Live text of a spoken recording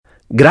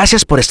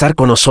Gracias por estar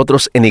con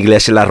nosotros en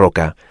Iglesia La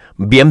Roca.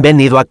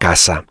 Bienvenido a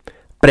casa.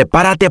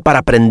 Prepárate para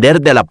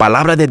aprender de la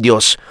palabra de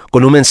Dios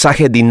con un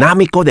mensaje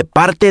dinámico de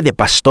parte de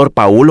Pastor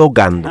Paulo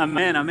Gando.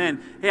 Amén, amén.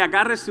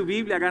 Agarre su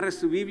Biblia.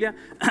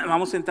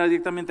 Vamos a entrar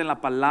directamente en la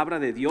palabra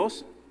de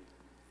Dios.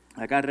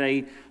 Agarre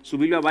ahí su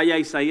Biblia, vaya a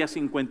Isaías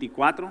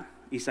 54.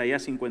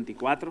 Isaías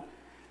 54.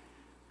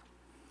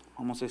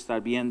 Vamos a estar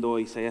viendo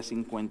Isaías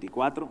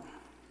 54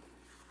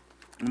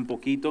 un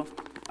poquito.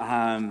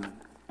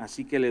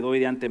 Así que le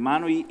doy de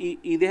antemano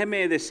y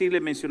déjeme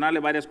mencionarle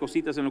varias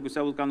cositas en lo que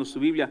está buscando su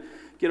Biblia.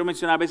 Quiero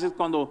mencionar, a veces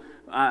cuando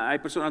hay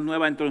personas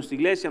nuevas dentro de nuestra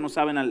iglesia, no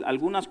saben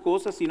algunas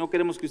cosas y no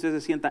queremos que usted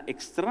se sienta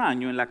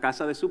extraño en la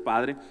casa de su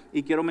padre.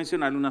 Y quiero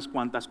mencionarle unas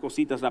cuantas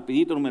cositas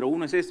rapidito. Número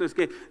uno es esto, es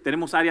que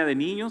tenemos área de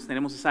niños,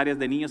 tenemos esas áreas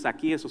de niños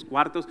aquí, esos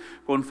cuartos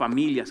con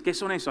familias. ¿Qué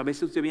son eso? A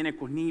veces usted viene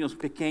con niños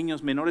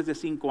pequeños, menores de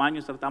 5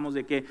 años, tratamos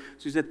de que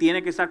si usted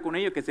tiene que estar con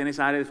ellos, que esté en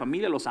esa área de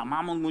familia. Los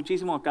amamos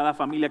muchísimo a cada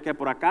familia que hay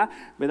por acá,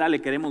 ¿verdad?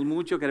 Le queremos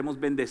mucho, queremos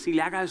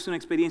bendecirle, haga una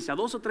experiencia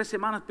 2 o 3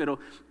 semanas, pero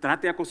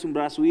trate de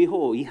acostumbrar a su hijo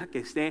o hija que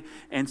esté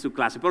en su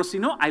clase. Pero si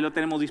no, ahí lo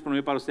tenemos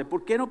disponible para usted.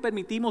 ¿Por qué no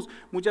permitimos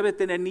muchas veces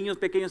tener niños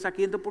pequeños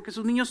aquí dentro? Porque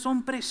sus niños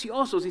son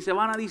preciosos y se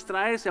van a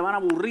distraer, se van a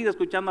aburrir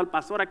escuchando al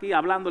pastor aquí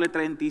hablándole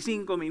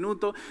 35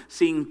 minutos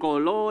sin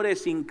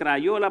colores, sin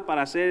crayola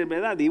para hacer,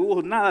 ¿verdad?,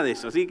 dibujos, nada de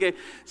eso. Así que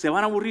se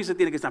van a aburrir, se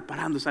tiene que estar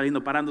parando,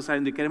 saliendo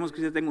y queremos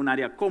que usted tenga un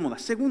área cómoda.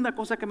 Segunda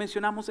cosa que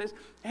mencionamos es,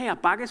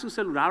 apague su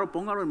celular o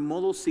póngalo en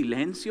modo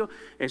silencio.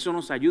 Eso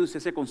nos ayuda, usted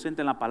se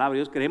concentra en la palabra de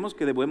Dios. Creemos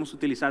que debemos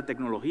utilizar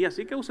tecnología,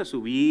 así que use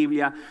su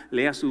Biblia,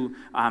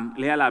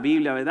 lea la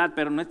Biblia, ¿verdad?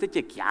 Pero no esté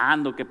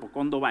chequeando que por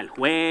cuándo va el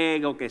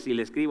juego, que si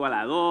le escribo a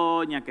la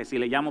doña, que si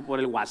le llamo por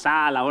el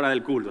WhatsApp a la hora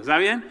del culto, ¿está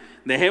bien?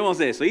 Dejemos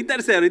eso. Y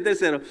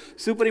tercero,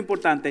 súper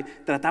importante,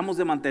 tratamos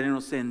de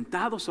mantenernos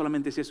sentados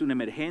solamente si es una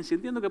emergencia.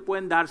 Entiendo que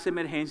pueden darse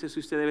emergencias si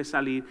usted debe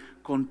salir,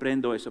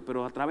 comprendo eso,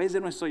 pero a través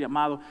de nuestro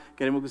llamado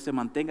queremos que usted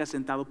mantenga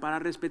sentado para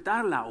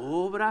respetar la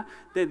obra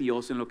de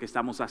Dios en lo que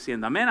estamos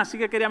haciendo. Amén. Así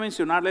que quería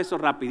mencionarle eso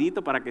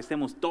rapidito para que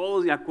estemos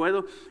todos de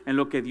acuerdo en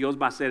lo que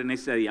Dios va a hacer en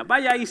ese día.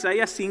 Vaya a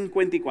Isaías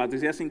 54.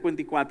 Isaías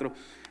 54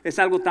 es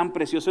algo tan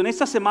precioso. En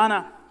esta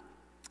semana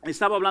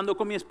estaba hablando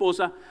con mi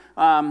esposa,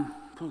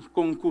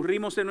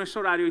 concurrimos en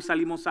nuestro horario y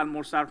salimos a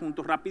almorzar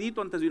juntos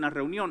rapidito antes de una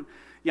reunión.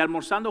 Y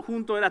almorzando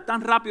juntos era tan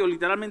rápido,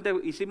 literalmente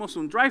hicimos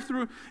un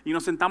drive-thru y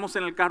nos sentamos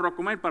en el carro a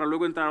comer para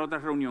luego entrar a otra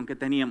reunión que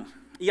teníamos.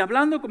 Y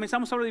hablando,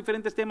 comenzamos a hablar de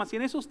diferentes temas y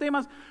en esos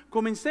temas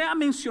comencé a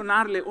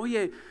mencionarle,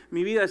 oye,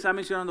 mi vida estaba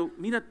mencionando,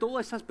 mira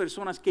todas esas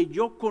personas que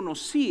yo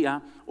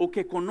conocía o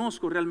que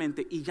conozco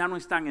realmente y ya no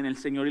están en el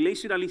Señor. Y le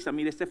hice una lista,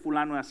 mira, este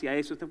fulano hacía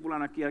eso, este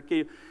fulano aquí,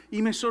 aquello.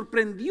 Y me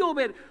sorprendió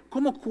ver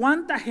cómo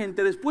cuánta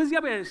gente después de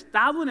haber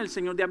estado en el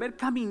Señor, de haber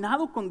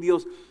caminado con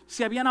Dios,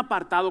 se habían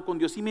apartado con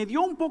Dios. Y me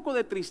dio un poco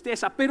de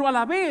tristeza, pero a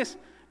la vez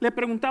le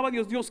preguntaba a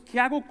Dios, ¿qué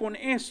hago con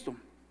esto?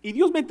 Y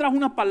Dios me trajo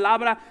una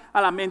palabra a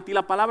la mente y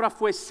la palabra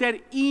fue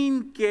ser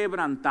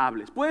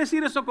inquebrantables. ¿Puede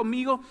decir eso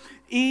conmigo?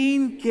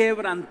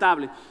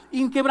 Inquebrantable.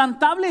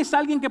 Inquebrantable es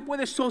alguien que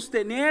puede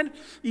sostener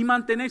y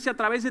mantenerse a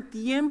través de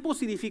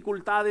tiempos y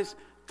dificultades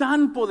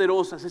tan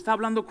poderosas. Estaba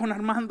hablando con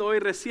Armando hoy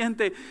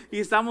reciente y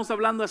estábamos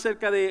hablando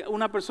acerca de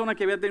una persona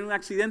que había tenido un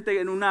accidente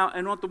en un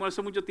automóvil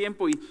hace mucho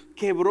tiempo y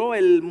quebró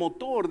el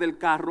motor del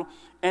carro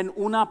en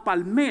una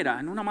palmera,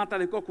 en una mata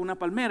de coco, una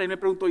palmera. Y me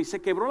preguntó, ¿y se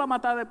quebró la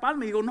mata de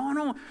palma? Y digo,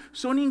 no,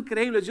 son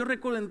increíbles. Yo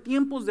recuerdo en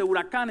tiempos de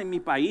huracán en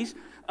mi país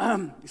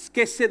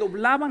que se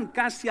doblaban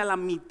casi a la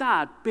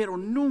mitad, pero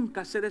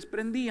nunca se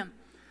desprendían.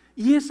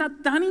 Y es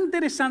tan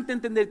interesante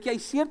entender que hay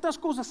ciertas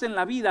cosas en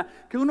la vida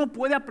que uno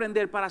puede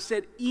aprender para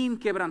ser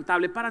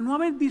inquebrantable, para no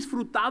haber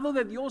disfrutado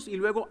de Dios y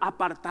luego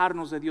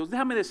apartarnos de Dios.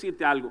 Déjame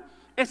decirte algo.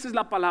 Esa es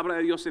la palabra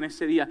de Dios en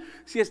este día.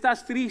 Si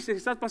estás triste, si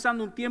estás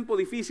pasando un tiempo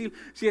difícil,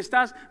 si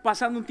estás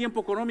pasando un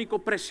tiempo económico,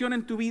 presión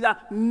en tu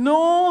vida,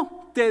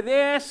 no te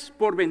des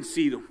por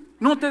vencido.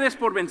 No te des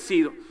por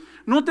vencido.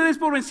 No te des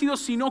por vencido,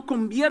 sino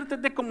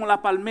conviértete como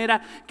la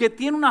palmera que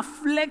tiene una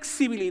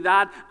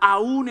flexibilidad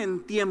aún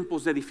en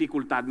tiempos de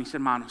dificultad, mis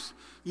hermanos.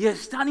 Y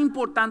es tan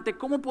importante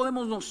cómo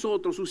podemos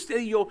nosotros,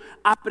 usted y yo,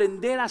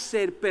 aprender a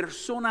ser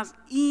personas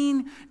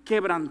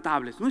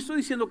inquebrantables. No estoy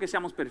diciendo que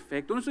seamos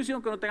perfectos, no estoy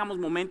diciendo que no tengamos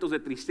momentos de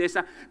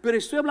tristeza, pero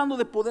estoy hablando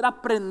de poder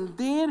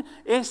aprender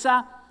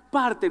esa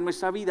parte en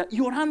nuestra vida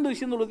y orando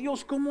diciéndole,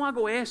 Dios, ¿cómo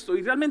hago esto?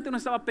 Y realmente no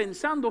estaba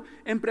pensando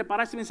en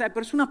preparar este mensaje,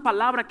 pero es una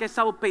palabra que ha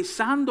estado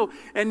pesando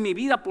en mi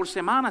vida por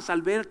semanas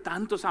al ver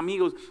tantos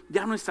amigos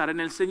ya no estar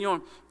en el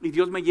Señor. Y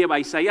Dios me lleva a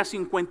Isaías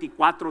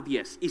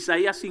 54:10.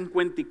 Isaías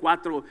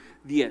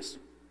 54:10.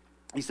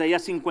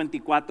 Isaías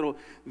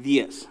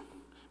 54:10.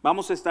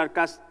 Vamos a estar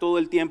casi todo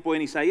el tiempo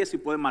en Isaías, si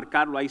pueden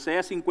marcarlo. A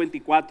Isaías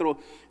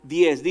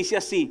 54:10 dice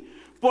así: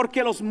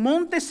 porque los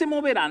montes se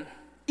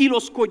moverán y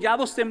los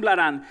collados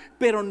temblarán,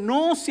 pero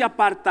no se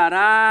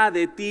apartará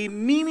de ti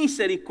mi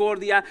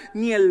misericordia,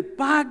 ni el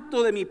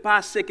pacto de mi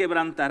paz se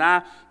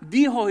quebrantará,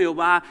 dijo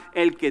Jehová,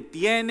 el que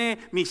tiene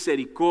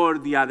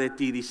misericordia de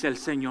ti, dice el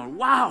Señor.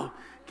 ¡Wow!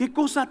 Qué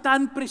cosa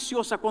tan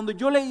preciosa. Cuando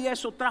yo leí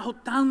eso, trajo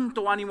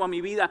tanto ánimo a mi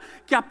vida,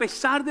 que a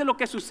pesar de lo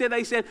que suceda,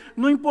 dice,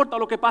 no importa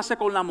lo que pase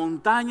con la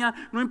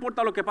montaña, no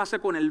importa lo que pase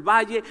con el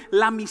valle,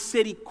 la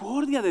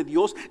misericordia de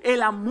Dios,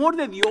 el amor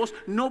de Dios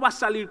no va a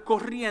salir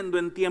corriendo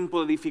en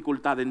tiempo de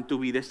dificultad en tu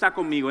vida. Está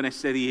conmigo en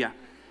ese día.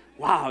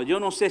 Wow,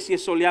 yo no sé si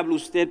eso le habla a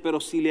usted, pero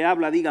si le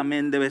habla, diga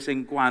amén de vez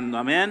en cuando,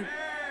 amén.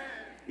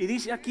 Y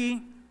dice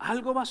aquí,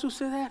 algo va a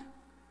suceder,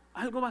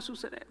 algo va a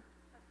suceder,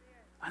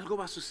 algo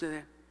va a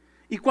suceder.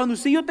 Y cuando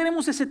usted y yo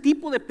tenemos ese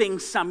tipo de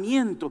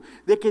pensamiento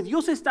de que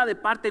Dios está de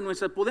parte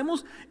nuestra,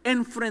 podemos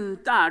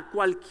enfrentar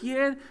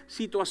cualquier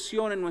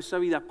situación en nuestra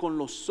vida con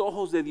los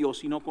ojos de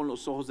Dios y no con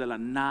los ojos de la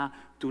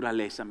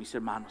naturaleza, mis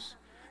hermanos.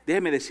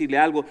 Déjeme decirle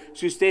algo,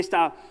 si usted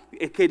está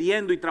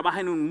queriendo y trabaja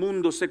en un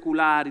mundo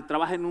secular y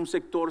trabaja en un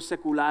sector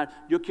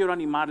secular, yo quiero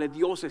animarle,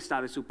 Dios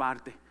está de su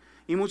parte.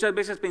 Y muchas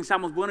veces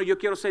pensamos, bueno, yo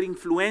quiero ser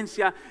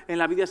influencia en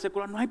la vida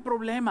secular. No hay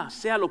problema,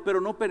 séalo, pero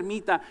no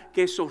permita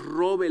que eso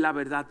robe la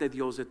verdad de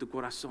Dios de tu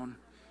corazón.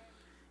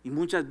 Y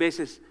muchas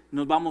veces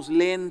nos vamos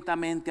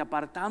lentamente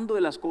apartando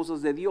de las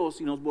cosas de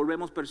Dios y nos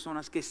volvemos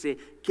personas que se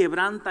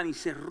quebrantan y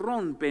se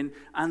rompen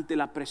ante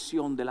la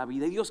presión de la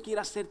vida. Y Dios quiere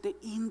hacerte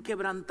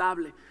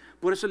inquebrantable.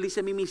 Por eso Él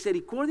dice, mi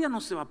misericordia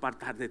no se va a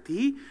apartar de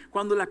ti.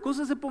 Cuando la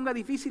cosa se ponga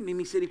difícil, mi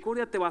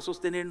misericordia te va a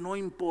sostener, no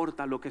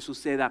importa lo que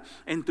suceda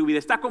en tu vida.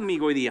 Está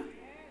conmigo hoy día.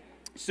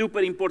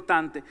 Súper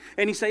importante.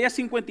 En Isaías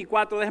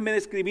 54, déjeme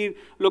describir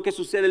lo que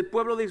sucede. El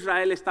pueblo de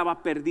Israel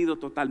estaba perdido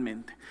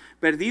totalmente.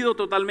 Perdido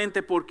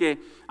totalmente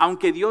porque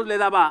aunque Dios le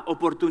daba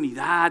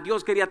oportunidad,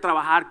 Dios quería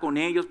trabajar con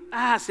ellos,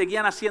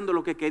 seguían haciendo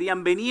lo que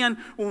querían.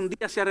 Venían un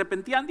día, se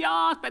arrepentían,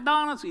 Dios,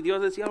 perdónanos. Y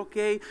Dios decía, ok,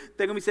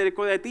 tengo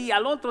misericordia de ti. Y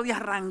al otro día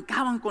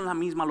arrancaban con la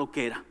misma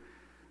loquera.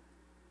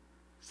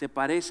 Se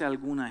parece a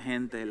alguna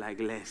gente de la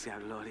iglesia,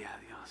 gloria a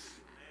Dios.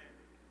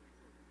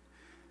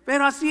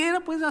 Pero así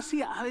era, pues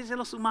así. A veces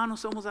los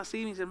humanos somos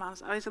así, mis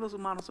hermanos. A veces los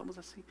humanos somos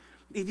así.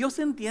 Y Dios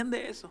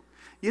entiende eso.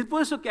 Y es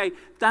por eso que hay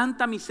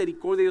tanta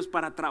misericordia de Dios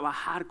para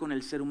trabajar con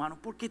el ser humano.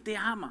 Porque te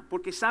ama.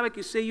 Porque sabe que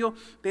usted y yo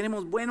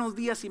tenemos buenos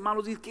días y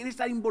malos días. Quiere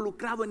estar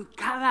involucrado en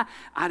cada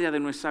área de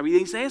nuestra vida.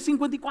 Isaías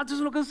 54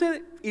 es lo que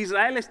sucede.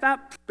 Israel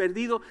está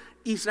perdido.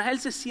 Israel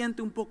se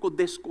siente un poco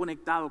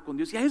desconectado con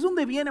Dios. Y ahí es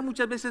donde viene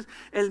muchas veces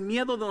el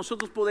miedo de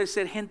nosotros poder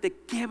ser gente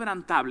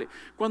quebrantable.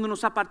 Cuando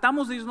nos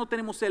apartamos de Dios no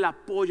tenemos el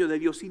apoyo de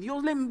Dios. Y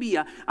Dios le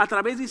envía a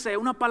través de Isaías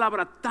una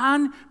palabra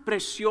tan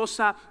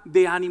preciosa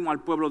de ánimo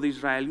al pueblo de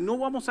Israel. No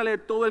vamos a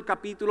leer todo el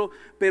capítulo,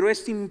 pero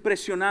es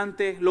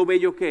impresionante lo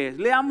bello que es.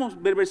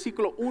 Leamos del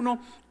versículo 1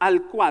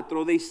 al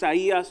 4 de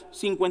Isaías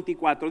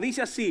 54.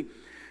 Dice así,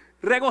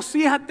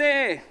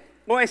 regocíjate,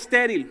 oh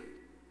estéril,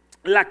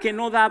 la que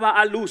no daba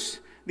a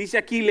luz. Dice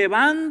aquí,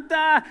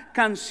 levanta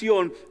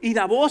canción y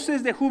da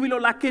voces de júbilo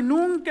la que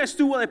nunca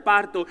estuvo de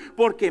parto,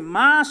 porque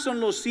más son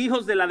los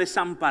hijos de la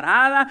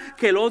desamparada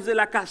que los de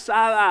la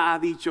casada, ha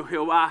dicho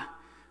Jehová.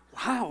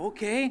 Wow,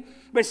 ok.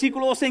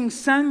 Versículo 2,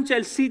 ensancha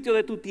el sitio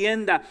de tu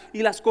tienda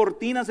y las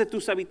cortinas de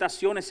tus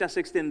habitaciones seas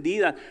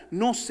extendidas.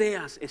 No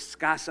seas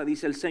escasa,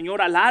 dice el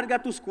Señor,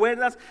 alarga tus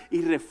cuerdas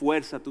y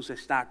refuerza tus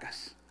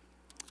estacas.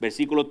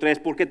 Versículo 3,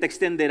 porque te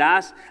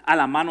extenderás a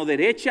la mano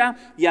derecha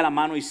y a la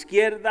mano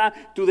izquierda,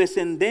 tu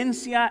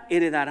descendencia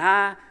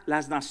heredará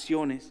las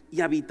naciones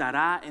y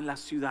habitará en las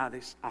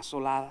ciudades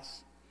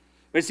asoladas.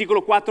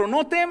 Versículo 4,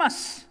 no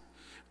temas,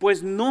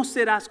 pues no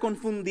serás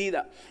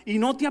confundida y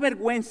no te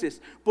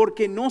avergüences,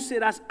 porque no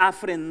serás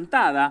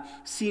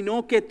afrentada,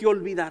 sino que te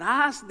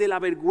olvidarás de la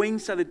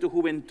vergüenza de tu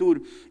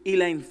juventud y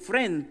la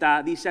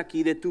afrenta, dice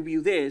aquí, de tu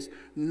viudez,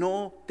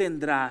 no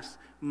tendrás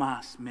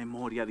más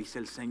memoria, dice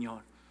el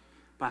Señor.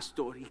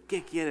 Pastor, ¿y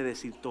qué quiere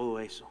decir todo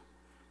eso?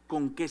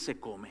 ¿Con qué se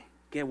come?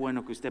 Qué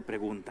bueno que usted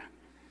pregunta.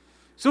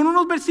 Son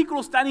unos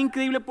versículos tan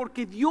increíbles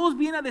porque Dios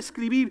viene a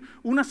describir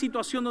una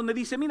situación donde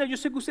dice, mira, yo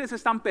sé que ustedes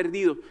están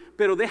perdidos,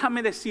 pero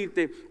déjame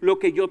decirte lo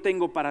que yo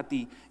tengo para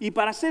ti. Y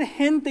para ser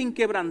gente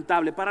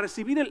inquebrantable, para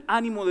recibir el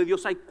ánimo de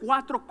Dios, hay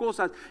 4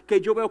 cosas que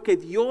yo veo que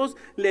Dios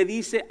le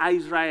dice a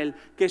Israel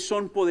que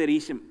son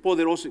poderísimas,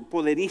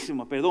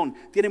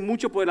 tienen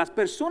mucho poder. Las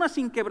personas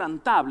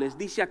inquebrantables,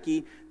 dice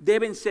aquí,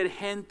 deben ser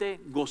gente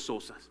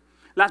gozosas.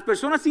 Las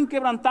personas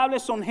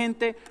inquebrantables son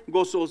gente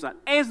gozosa.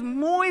 Es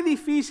muy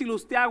difícil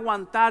usted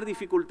aguantar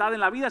dificultad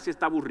en la vida si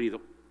está aburrido.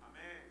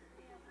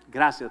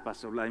 Gracias,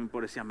 Pastor Vladimir,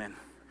 por ese amén.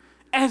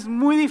 Es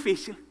muy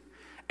difícil.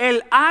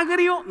 El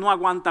agrio no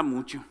aguanta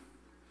mucho.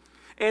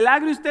 El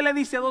agrio usted le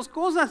dice 2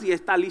 cosas y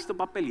está listo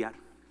para pelear.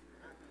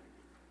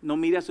 No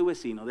mire a su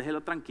vecino,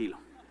 déjelo tranquilo.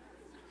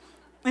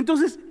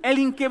 Entonces, el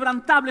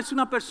inquebrantable es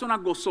una persona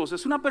gozosa,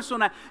 es una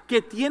persona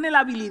que tiene la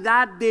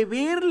habilidad de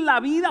ver la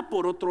vida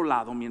por otro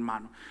lado, mi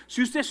hermano.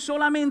 Si usted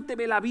solamente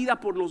ve la vida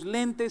por los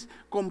lentes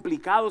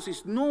complicados y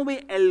no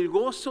ve el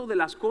gozo de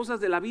las cosas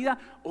de la vida,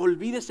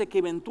 olvídese que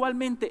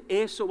eventualmente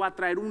eso va a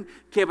traer un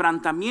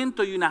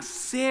quebrantamiento y una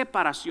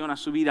separación a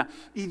su vida.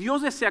 Y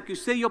Dios desea que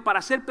usted y yo,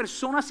 para ser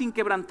personas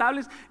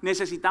inquebrantables,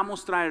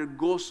 necesitamos traer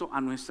gozo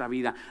a nuestra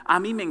vida. A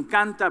mí me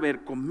encanta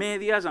ver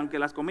comedias, aunque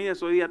las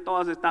comedias hoy día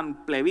todas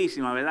están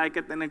plevísimas, buenísima, ¿verdad? Hay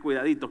que tener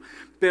cuidadito.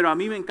 Pero a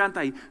mí me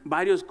encanta, hay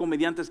varios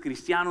comediantes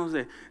cristianos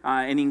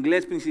en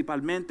inglés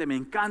principalmente, me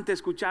encanta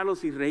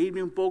escucharlos y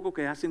reírme un poco,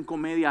 que hacen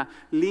comedia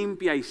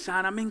limpia y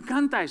sana. Me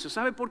encanta eso.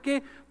 ¿Sabe por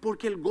qué?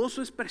 Porque el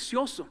gozo es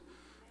precioso.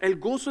 El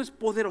gozo es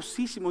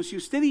poderosísimo. Y si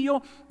usted y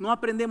yo no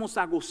aprendemos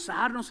a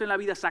gozarnos en la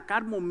vida,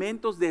 sacar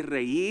momentos de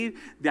reír,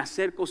 de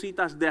hacer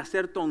cositas, de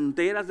hacer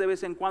tonteras de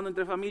vez en cuando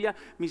entre familia,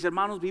 mis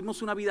hermanos,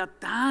 vivimos una vida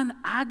tan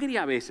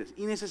agria a veces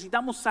y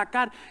necesitamos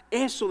sacar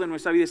eso de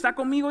nuestra vida. ¿Está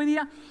conmigo hoy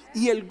día?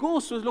 Y el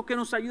gozo es lo que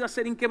nos ayuda a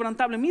ser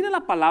inquebrantable. Mira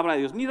la palabra de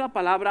Dios, mira la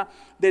palabra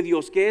de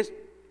Dios que es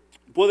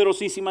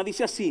poderosísima.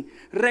 Dice así: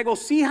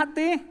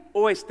 regocíjate,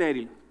 oh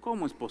estéril.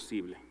 ¿Cómo es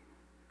posible?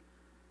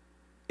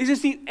 Es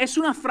decir, es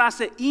una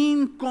frase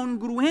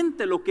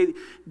incongruente lo que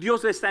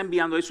Dios le está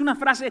enviando. Es una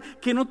frase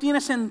que no tiene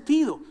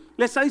sentido.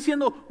 Le está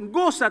diciendo,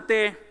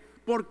 gózate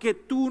porque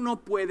tú no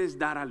puedes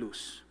dar a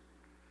luz.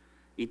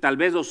 Y tal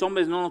vez los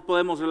hombres no nos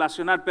podemos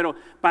relacionar, pero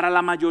para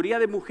la mayoría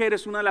de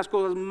mujeres una de las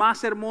cosas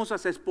más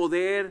hermosas es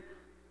poder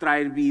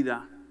traer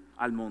vida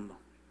al mundo.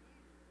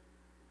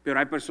 Pero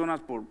hay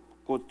personas por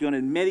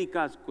cuestiones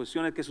médicas,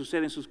 cuestiones que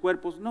suceden en sus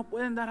cuerpos, no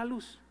pueden dar a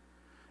luz.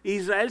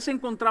 Israel se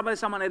encontraba de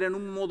esa manera en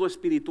un modo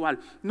espiritual.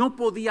 No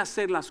podía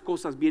hacer las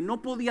cosas bien,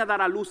 no podía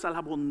dar a luz a la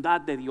bondad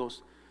de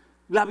Dios.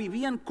 La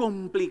vivían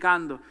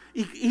complicando.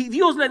 Y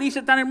Dios le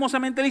dice tan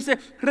hermosamente, dice,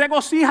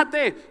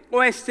 regocíjate,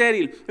 oh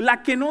estéril,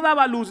 la que no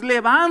daba luz,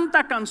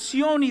 levanta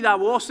canción y da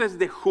voces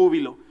de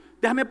júbilo.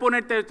 Déjame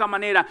ponerte de esta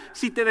manera,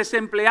 si te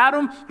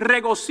desemplearon,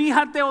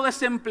 regocíjate, oh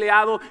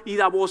desempleado, y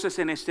da voces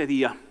en este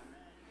día.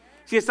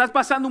 Si estás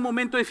pasando un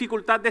momento de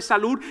dificultad de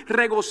salud,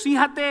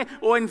 regocíjate,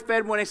 oh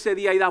enfermo, en ese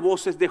día y da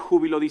voces de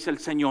júbilo, dice el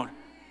Señor.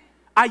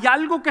 Hay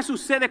algo que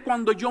sucede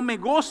cuando yo me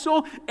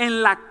gozo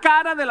en la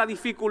cara de la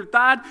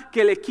dificultad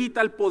que le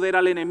quita el poder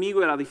al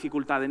enemigo de la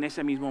dificultad en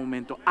ese mismo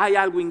momento. Hay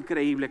algo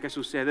increíble que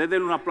sucede.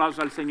 Denle un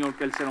aplauso al Señor,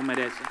 que Él se lo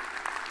merece.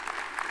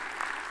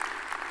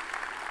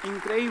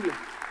 Increíble.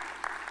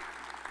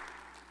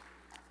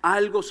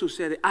 Algo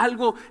sucede,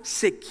 algo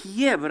se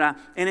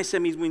quiebra en ese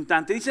mismo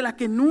instante. Dice, la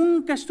que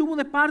nunca estuvo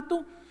de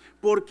parto,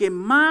 porque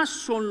más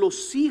son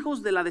los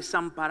hijos de la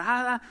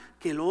desamparada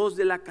que los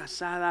de la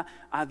casada,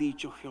 ha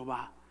dicho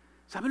Jehová.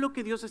 ¿Sabe lo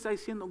que Dios está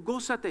diciendo?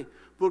 Gózate,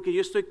 porque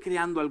yo estoy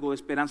creando algo de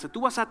esperanza.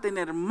 Tú vas a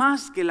tener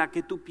más que la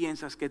que tú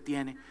piensas que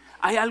tiene.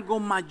 Hay algo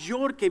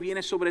mayor que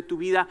viene sobre tu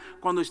vida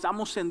cuando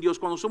estamos en Dios.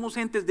 Cuando somos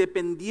gentes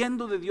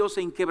dependiendo de Dios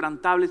e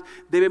inquebrantables,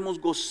 debemos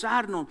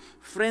gozarnos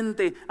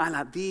frente a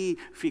la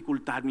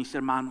dificultad, mis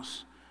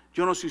hermanos.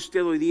 Yo no sé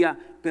usted hoy día,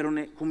 pero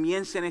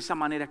comience en esa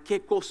manera.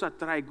 ¿Qué cosa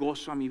trae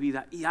gozo a mi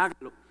vida? Y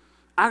hágalo.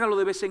 Hágalo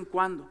de vez en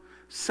cuando.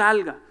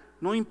 Salga.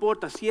 No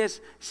importa si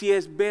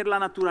es ver la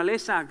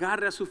naturaleza,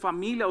 agarre a su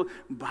familia o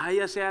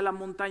váyase a la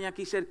montaña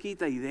aquí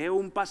cerquita y dé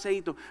un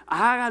paseíto.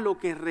 Haga lo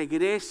que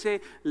regrese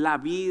la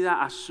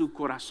vida a su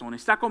corazón.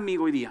 ¿Está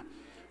conmigo hoy día?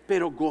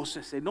 Pero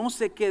gócese, no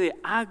se quede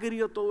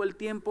agrio todo el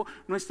tiempo,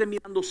 no esté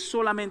mirando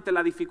solamente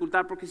la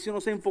dificultad, porque si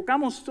nos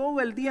enfocamos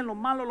todo el día en lo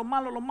malo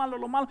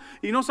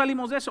y no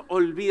salimos de eso,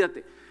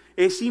 olvídate.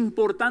 Es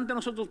importante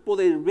nosotros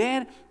poder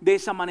ver de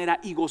esa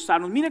manera y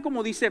gozarnos. Mire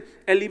cómo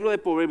dice el libro de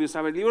Proverbios.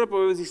 El libro de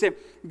Proverbios dice,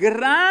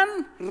 gran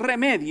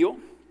remedio,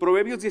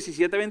 Proverbios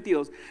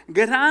 17:22,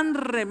 gran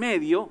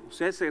remedio. O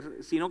sea,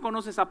 si no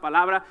conoce esa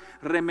palabra,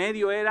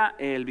 remedio era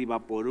el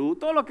vivaporú,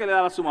 todo lo que le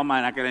daba a su mamá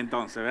en aquel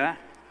entonces, ¿verdad?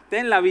 Está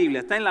en la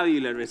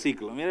Biblia el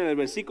versículo. Mire el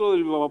versículo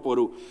del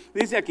vivaporú.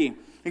 Dice aquí,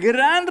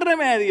 gran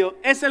remedio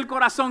es el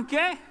corazón,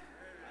 ¿qué?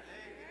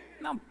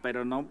 No,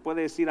 pero no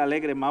puede decir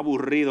alegre, más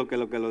aburrido que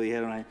lo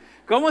dijeron ahí.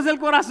 ¿Cómo es el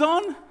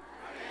corazón?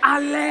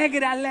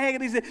 Alegre,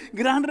 alegre. Dice,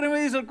 gran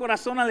remedio es el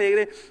corazón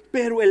alegre,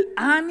 pero el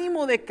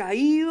ánimo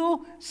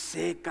decaído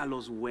seca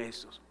los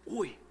huesos.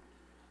 Uy,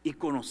 y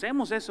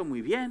conocemos eso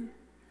muy bien.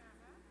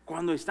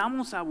 Cuando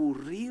estamos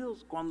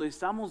aburridos, cuando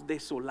estamos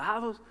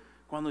desolados,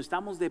 cuando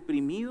estamos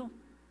deprimidos,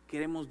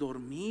 queremos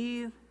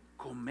dormir,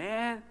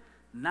 comer,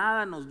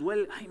 nada nos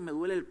duele. Ay, me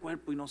duele el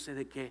cuerpo y no sé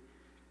de qué.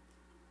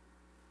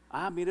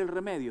 Mire el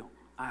remedio,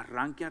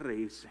 arranque a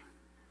reírse.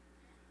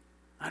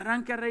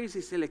 Arranque a reírse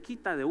y se le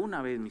quita de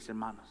una vez, mis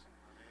hermanos.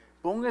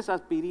 Ponga esa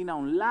aspirina a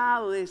un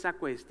lado de esa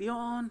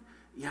cuestión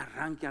y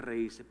arranque a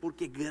reírse.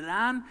 Porque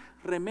gran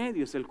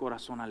remedio es el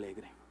corazón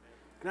alegre.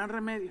 Gran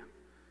remedio.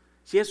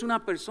 Si es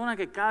una persona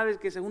que cada vez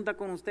que se junta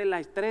con usted la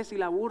estresa y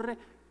la aburre,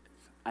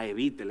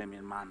 evítele, mi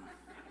hermano.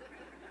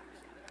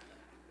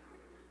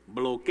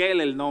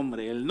 Bloquéele el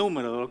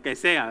número, lo que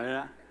sea,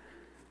 ¿verdad?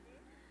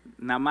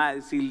 Nada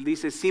más, si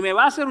dice, si me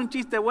va a hacer un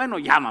chiste bueno,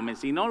 llámame,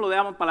 si no, lo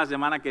dejamos para la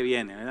semana que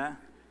viene, ¿verdad?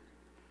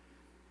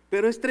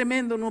 Pero es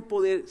tremendo no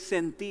poder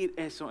sentir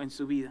eso en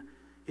su vida.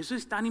 Eso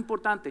es tan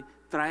importante,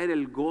 traer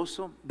el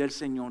gozo del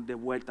Señor de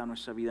vuelta a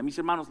nuestra vida. Mis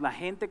hermanos, la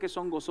gente que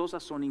son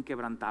gozosas son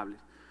inquebrantables.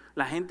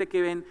 La gente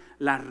que ven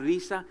la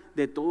risa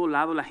de todo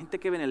lado, la gente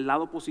que ven el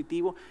lado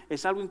positivo,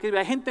 es algo increíble.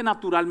 Hay gente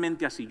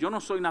naturalmente así. Yo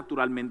no soy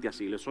naturalmente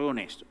así, les soy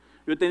honesto.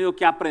 Yo he tenido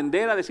que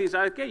aprender a decir,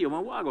 ¿sabes qué? Yo me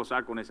voy a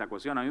gozar con esa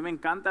cuestión. A mí me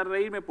encanta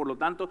reírme, por lo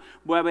tanto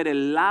voy a ver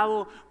el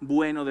lado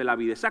bueno de la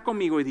vida. Está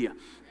conmigo hoy día.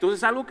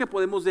 Entonces, algo que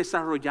podemos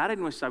desarrollar en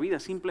nuestra vida.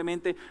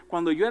 Simplemente,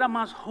 cuando yo era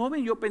más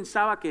joven, yo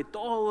pensaba que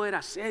todo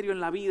era serio en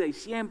la vida y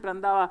siempre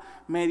andaba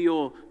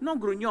medio, no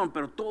gruñón,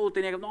 pero todo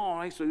tenía que,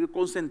 no, eso,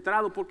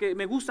 concentrado, porque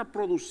me gusta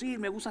producir,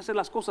 me gusta hacer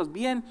las cosas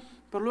bien.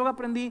 Pero luego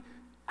aprendí,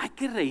 hay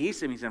que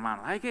reírse, mis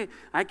hermanos,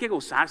 hay que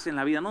gozarse en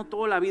la vida. No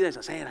toda la vida es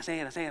hacer,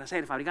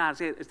 fabricar,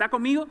 hacer. ¿Está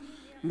conmigo?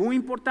 Muy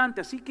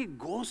importante, así que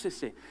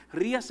gócese,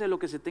 ríase lo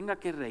que se tenga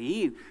que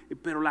reír,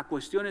 pero la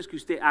cuestión es que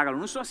usted hágalo.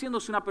 No estoy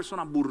haciéndose una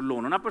persona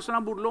burlona. Una persona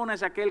burlona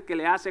es aquel que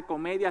le hace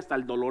comedia hasta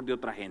el dolor de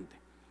otra gente.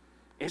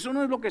 Eso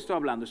no es lo que estoy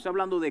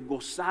hablando de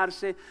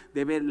gozarse,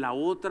 de ver la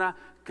otra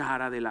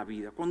cara de la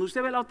vida. Cuando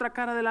usted ve la otra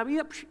cara de la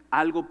vida,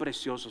 algo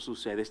precioso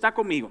sucede. ¿Está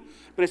conmigo?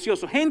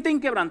 Precioso. Gente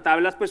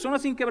inquebrantable. Las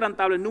personas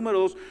inquebrantables,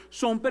 número 2,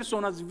 son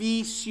personas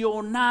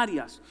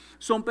visionarias.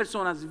 Son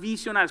personas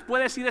visionarias.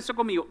 ¿Puede decir eso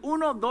conmigo?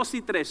 1, 2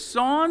 y 3.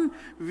 Son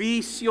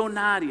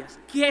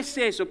visionarias. ¿Qué es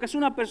eso? ¿Qué es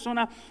una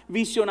persona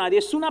visionaria?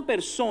 Es una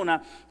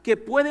persona que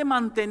puede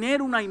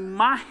mantener una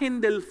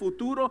imagen del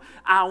futuro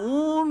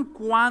aun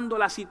cuando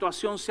la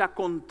situación sea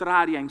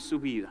contraria en su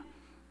vida.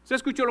 ¿Se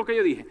escuchó lo que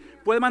yo dije?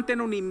 Puede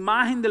mantener una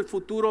imagen del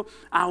futuro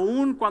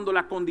aun cuando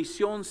la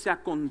condición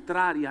sea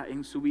contraria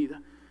en su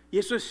vida. Y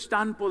eso es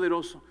tan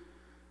poderoso.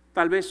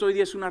 Tal vez hoy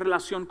día es una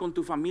relación con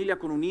tu familia,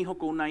 con un hijo,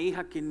 con una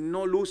hija que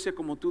no luce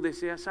como tú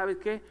deseas. ¿Sabes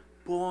qué?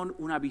 Pon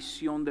una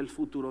visión del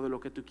futuro de lo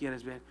que tú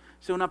quieres ver.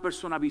 Sea una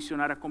persona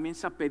visionaria.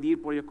 Comienza a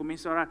pedir por ello,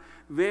 comienza a orar.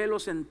 Velo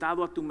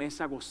sentado a tu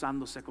mesa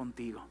gozándose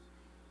contigo.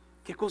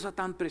 Qué cosa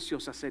tan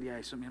preciosa sería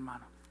eso, mi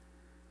hermano.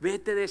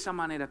 Vete de esa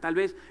manera. Tal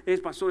vez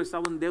pastor, he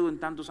estado en deuda en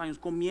tantos años.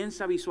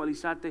 Comienza a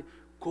visualizarte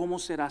cómo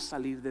será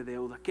salir de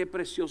deuda. Qué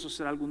precioso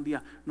será algún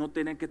día no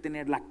tener que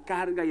tener la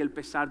carga y el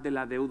pesar de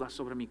la deuda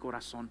sobre mi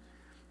corazón.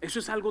 Eso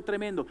es algo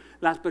tremendo.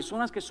 Las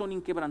personas que son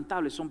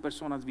inquebrantables son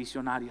personas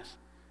visionarias.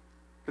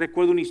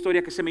 Recuerdo una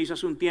historia que se me hizo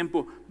hace un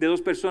tiempo de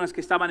 2 personas que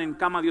estaban en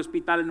cama de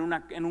hospital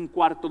en un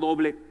cuarto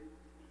doble.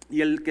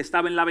 Y el que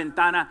estaba en la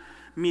ventana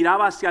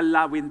miraba hacia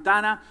la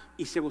ventana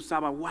y se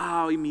gozaba,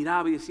 wow, y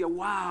miraba y decía,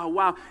 wow,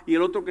 wow. Y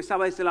el otro que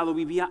estaba de ese lado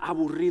vivía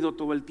aburrido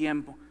todo el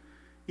tiempo.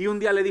 Y un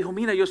día le dijo,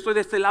 mira, yo estoy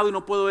de este lado y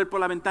no puedo ver por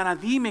la ventana,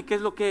 dime qué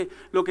es lo que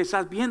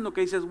estás viendo,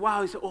 que dices, wow,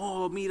 y dice,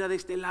 oh, mira de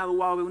este lado,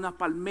 wow, veo una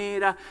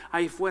palmera,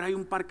 ahí fuera hay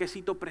un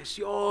parquecito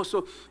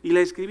precioso. Y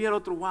le escribí al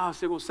otro, wow,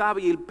 se gozaba,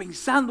 y él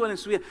pensando en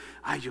su vida,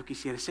 ay, yo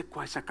quisiera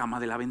esa cama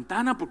de la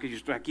ventana porque yo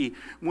estoy aquí.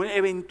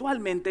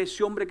 Eventualmente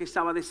ese hombre que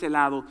estaba de ese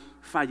lado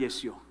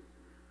falleció.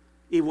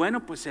 Y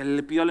bueno, pues él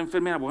le pidió a la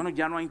enfermera, bueno,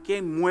 ya no hay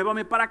quien,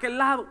 muévame para aquel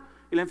lado.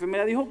 Y la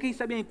enfermera dijo, ok,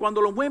 está bien. Y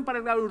cuando lo mueven para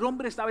el lado, el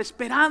hombre estaba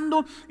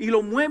esperando y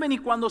lo mueven. Y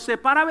cuando se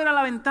para a ver a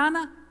la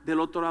ventana, del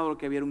otro lado lo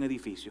que había era un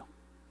edificio.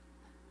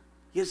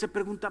 Y él se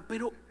pregunta,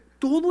 pero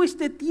todo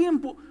este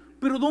tiempo,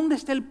 pero ¿dónde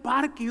está el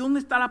parque? ¿Y dónde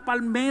está la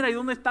palmera? ¿Y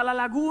dónde está la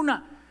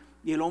laguna?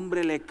 Y el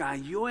hombre le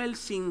cayó el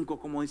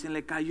 5, como dicen,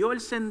 le cayó el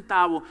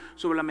centavo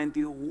sobre la mente.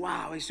 Y dijo,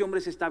 wow, ese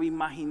hombre se estaba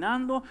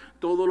imaginando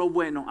todo lo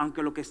bueno,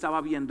 aunque lo que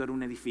estaba viendo era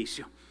un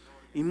edificio.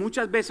 Y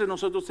muchas veces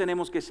nosotros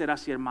tenemos que ser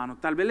así, hermano.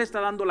 Tal vez le está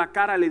dando la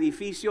cara al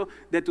edificio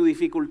de tu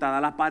dificultad, a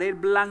la pared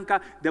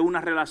blanca de una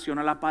relación,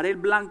 a la pared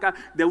blanca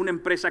de una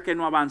empresa que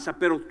no avanza.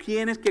 Pero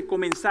tienes que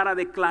comenzar a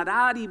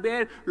declarar y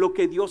ver lo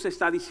que Dios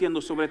está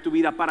diciendo sobre tu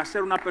vida para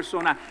ser una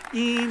persona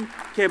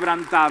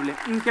inquebrantable.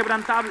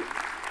 Inquebrantable.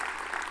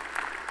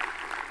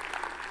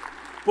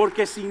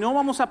 Porque si no,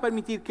 vamos a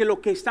permitir que lo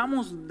que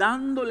estamos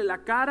dándole la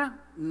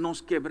cara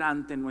nos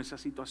quebrante en nuestra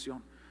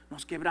situación.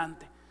 Nos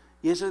quebrante.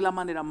 Y esa es la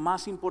manera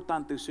más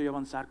importante de usted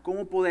avanzar.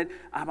 Cómo poder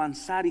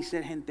avanzar y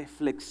ser gente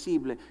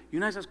flexible. Y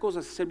una de esas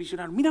cosas es ser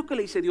visionario. Mira lo que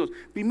le dice Dios.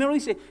 Primero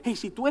dice, hey,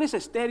 si tú eres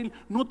estéril,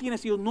 no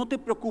tienes hijos, no te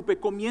preocupes,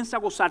 comienza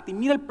a gozarte. Y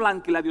mira el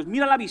plan que le da Dios,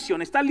 mira la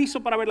visión. Está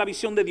listo para ver la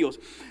visión de Dios.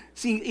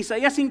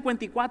 Isaías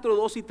 54,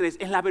 2 y 3,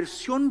 en la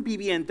versión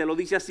viviente lo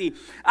dice así.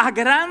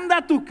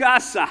 Agranda tu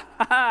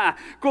casa,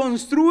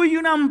 construye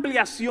una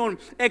ampliación,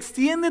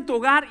 extiende tu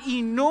hogar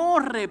y no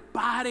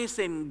repares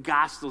en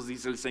gastos,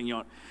 dice el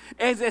Señor.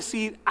 Es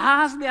decir,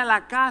 hazle a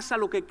la casa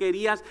lo que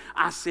querías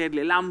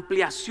hacerle, la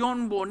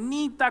ampliación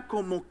bonita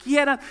como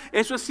quieras.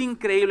 Eso es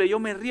increíble. Yo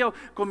me río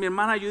con mi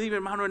hermana Judy y mi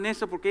hermano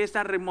Ernesto porque ella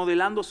está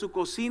remodelando su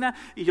cocina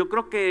y yo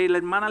creo que la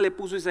hermana le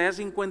puso Isaías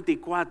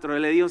 54 y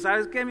le dijo,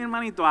 ¿sabes qué, mi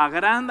hermanito?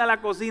 Agranda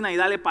la cocina y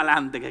dale para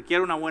adelante, que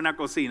quiere una buena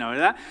cocina,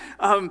 ¿verdad?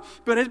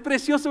 Pero es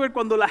precioso ver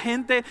cuando la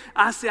gente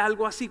hace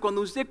algo así,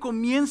 cuando usted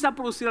comienza a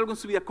producir algo en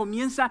su vida,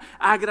 comienza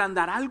a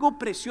agrandar algo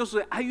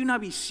precioso. Hay una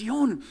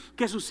visión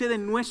que sucede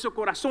en nuestro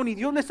corazón. Y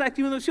Dios le está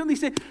escribiendo una visión,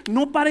 dice,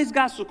 no pares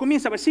gastos.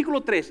 Comienza,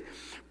 versículo 3.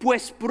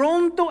 Pues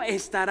pronto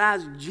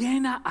estarás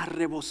llena a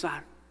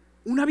rebosar.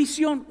 Una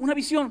visión, una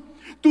visión.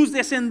 Tus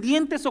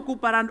descendientes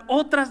ocuparán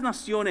otras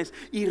naciones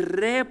y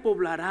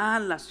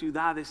repoblarán las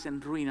ciudades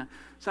en ruina.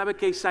 ¿Sabe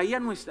que Isaías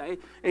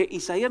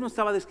no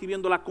estaba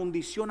describiendo la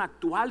condición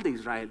actual de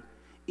Israel?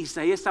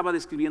 Isaías estaba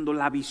describiendo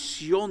la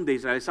visión de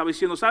Israel. Estaba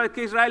diciendo, ¿sabes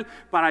qué, Israel?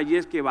 Para allí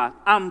es que vas.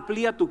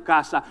 Amplía tu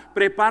casa,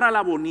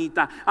 prepárala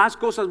bonita, haz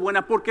cosas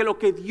buenas, porque lo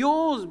que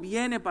Dios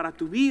viene para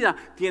tu vida,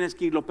 tienes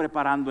que irlo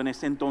preparando en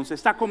ese entonces.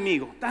 Está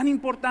conmigo, tan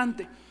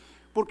importante,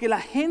 porque la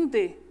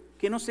gente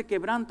que no se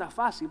quebranta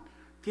fácil,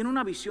 tiene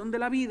una visión de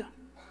la vida.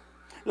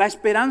 La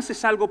esperanza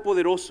es algo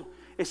poderoso,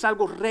 es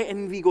algo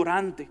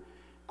reenvigorante.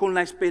 Con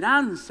la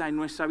esperanza en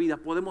nuestra vida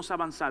podemos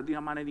avanzar de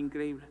una manera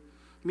increíble.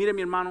 Mire,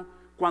 mi hermano,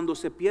 cuando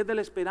se pierde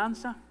la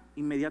esperanza,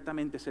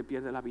 inmediatamente se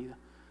pierde la vida,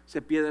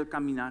 se pierde el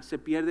caminar, se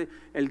pierde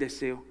el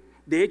deseo.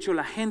 De hecho,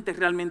 la gente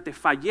realmente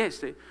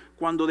fallece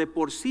cuando de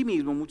por sí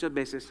mismo muchas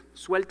veces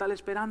suelta la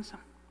esperanza.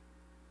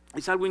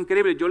 Es algo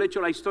increíble. Yo le he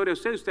hecho la historia a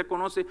usted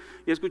conoce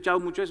y ha escuchado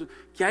mucho eso,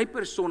 que hay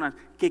personas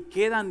que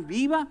quedan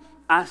vivas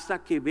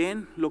hasta que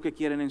ven lo que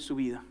quieren en su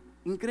vida.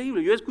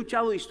 Increíble. Yo he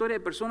escuchado historias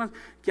de personas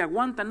que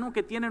aguantan, ¿no?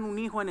 Que tienen un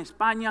hijo en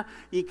España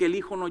y que el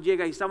hijo no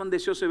llega y estaban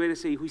deseosos de ver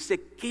ese hijo y se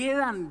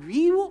quedan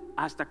vivos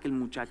hasta que el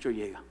muchacho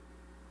llega.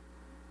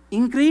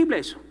 Increíble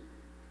eso.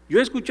 Yo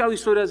he escuchado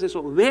historias de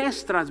eso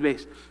vez tras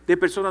vez, de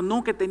personas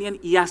no que tenían,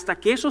 y hasta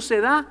que eso se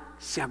da,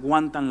 se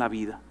aguantan la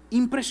vida.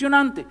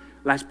 Impresionante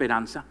la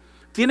esperanza.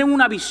 Tienen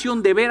una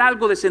visión de ver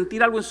algo, de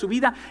sentir algo en su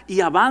vida y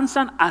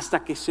avanzan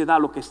hasta que se da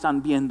lo que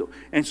están viendo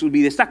en su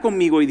vida. Está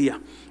conmigo hoy día.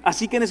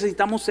 Así que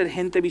necesitamos ser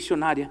gente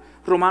visionaria.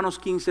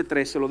 Romanos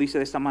 15:13 lo dice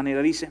de esta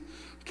manera. Dice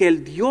que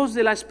el Dios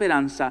de la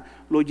esperanza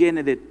lo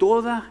llene de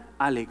toda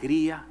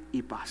alegría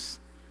y paz.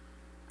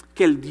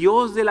 Que el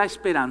Dios de la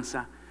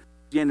esperanza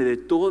llene de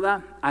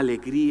toda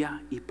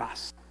alegría y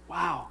paz.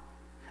 Wow.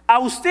 A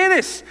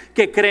ustedes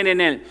que creen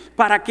en Él,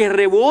 para que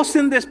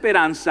rebosen de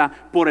esperanza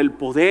por el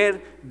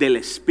poder del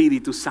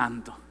Espíritu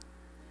Santo.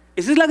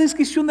 Esa es la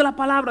descripción de la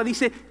palabra.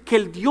 Dice que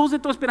el Dios de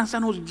toda esperanza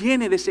nos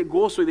llene de ese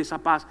gozo y de esa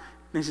paz.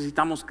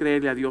 Necesitamos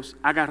creerle a Dios,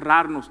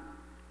 agarrarnos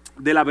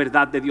de la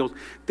verdad de Dios,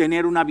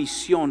 tener una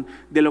visión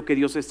de lo que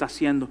Dios está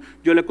haciendo.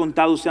 Yo le he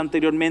contado a usted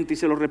anteriormente y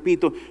se lo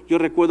repito. Yo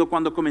recuerdo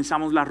cuando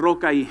comenzamos La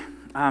Roca y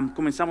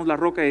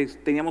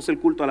teníamos el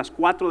culto a las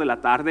 4 de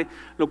la tarde,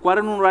 lo cual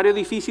era un horario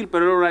difícil,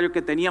 pero era el horario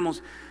que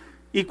teníamos.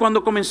 Y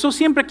cuando comenzó,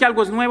 siempre que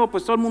algo es nuevo,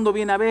 pues todo el mundo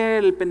viene a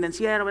ver el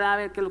pendenciero, ¿verdad? A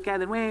ver qué es lo que hay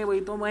de nuevo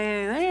y todo,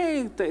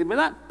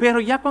 ¿verdad? Pero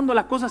ya cuando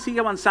la cosa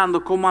sigue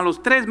avanzando, como a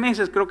los 3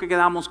 meses creo que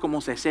quedamos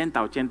como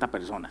 60, 80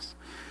 personas.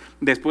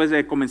 Después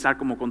de comenzar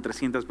como con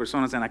 300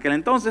 personas en aquel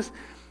entonces.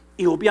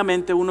 Y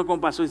obviamente uno como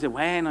pasó dice,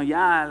 bueno,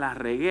 ya la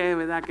regué,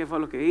 ¿verdad? ¿Qué fue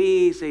lo que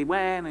hice? Y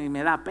bueno, y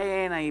me da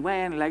pena, y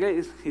bueno,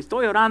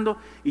 estoy orando.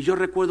 Y yo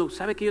recuerdo,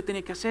 ¿sabe qué yo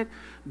tenía que hacer?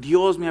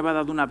 Dios me había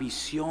dado una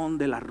visión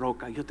de La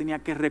Roca. Yo tenía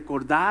que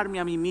recordarme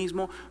a mí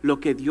mismo lo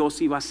que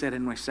Dios iba a hacer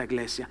en nuestra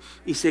iglesia.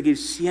 Y seguir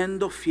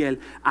siendo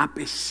fiel a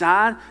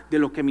pesar de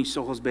lo que mis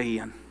ojos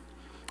veían.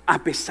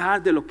 A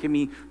pesar de lo que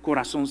mi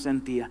corazón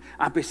sentía,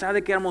 a pesar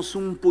de que éramos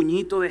un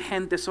puñito de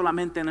gente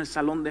solamente en el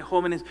salón de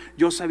jóvenes,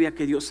 yo sabía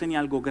que Dios tenía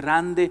algo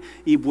grande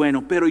y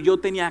bueno, pero yo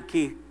tenía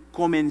que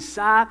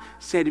comenzar a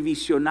ser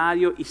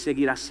visionario y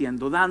seguir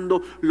haciendo,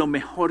 dando lo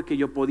mejor que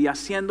yo podía,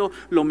 haciendo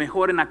lo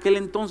mejor en aquel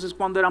entonces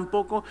cuando eran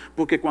pocos,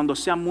 porque cuando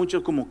sean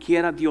muchos como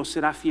quiera Dios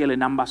será fiel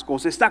en ambas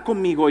cosas. Está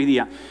conmigo hoy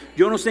día.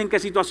 Yo no sé en qué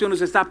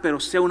situaciones está, pero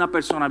sé una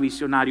persona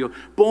visionario.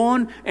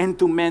 Pon en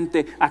tu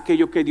mente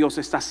aquello que Dios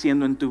está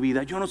haciendo en tu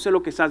vida. Yo no sé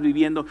lo que estás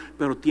viviendo,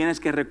 pero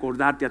tienes que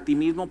recordarte a ti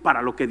mismo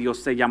para lo que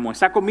Dios te llamó.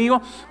 Está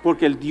conmigo,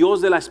 porque el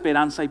Dios de la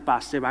esperanza y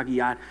paz te va a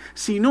guiar.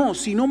 Si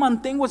no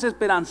mantengo esa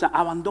esperanza,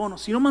 abandono.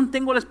 Si no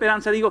mantengo la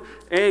esperanza, digo,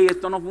 hey,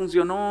 esto no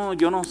funcionó,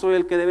 yo no soy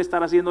el que debe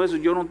estar haciendo eso,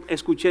 yo no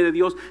escuché de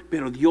Dios,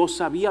 pero Dios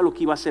sabía lo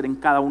que iba a hacer en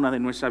cada una de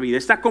nuestra vida.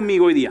 Está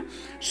conmigo hoy día.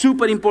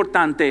 Súper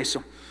importante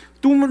eso.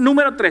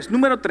 Número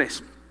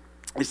 3.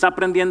 ¿Está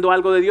aprendiendo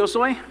algo de Dios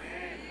hoy?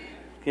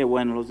 Qué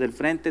bueno, los del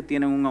frente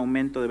tienen un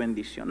aumento de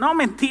bendición. No,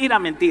 mentira.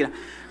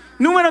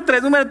 Número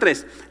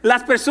 3.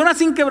 Las personas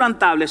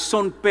inquebrantables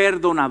son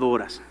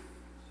perdonadoras.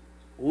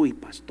 Uy,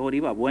 pastor,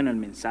 iba bueno el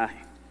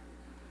mensaje.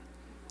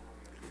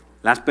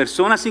 Las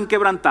personas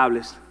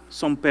inquebrantables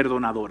son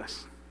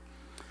perdonadoras.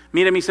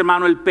 Mire, mis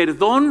hermanos, el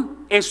perdón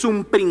es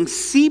un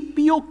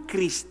principio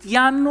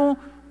cristiano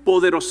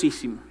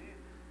poderosísimo.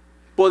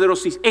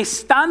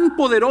 Es tan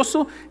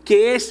poderoso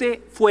que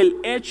ese fue el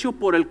hecho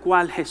por el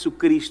cual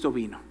Jesucristo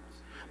vino.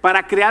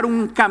 Para crear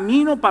un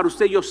camino para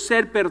usted y yo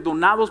ser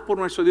perdonados por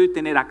nuestro Dios y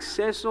tener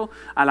acceso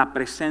a la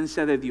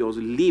presencia de Dios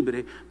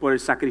libre por el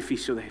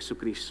sacrificio de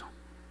Jesucristo.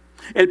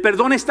 El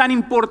perdón es tan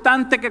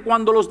importante que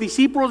cuando los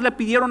discípulos le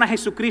pidieron a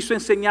Jesucristo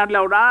enseñarle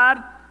a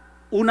orar,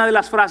 una de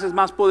las frases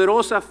más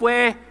poderosas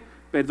fue,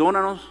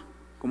 perdónanos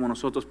como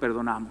nosotros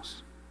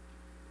perdonamos.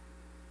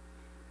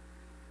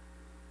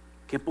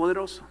 Qué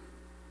poderoso.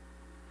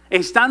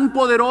 Es tan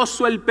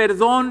poderoso el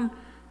perdón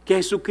que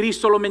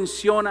Jesucristo lo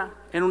menciona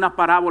en una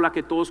parábola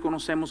que todos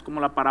conocemos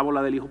como la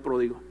parábola del hijo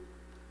pródigo.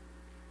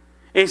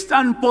 Es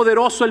tan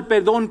poderoso el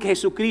perdón que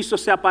Jesucristo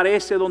se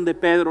aparece donde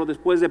Pedro,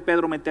 después de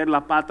Pedro meter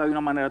la pata de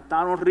una manera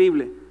tan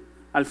horrible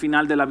al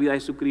final de la vida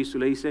de Jesucristo,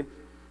 le dice,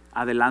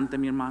 adelante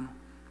mi hermano,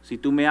 si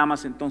tú me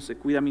amas entonces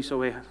cuida mis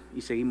ovejas y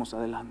seguimos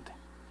adelante.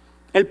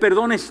 El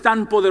perdón es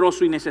tan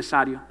poderoso y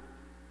necesario.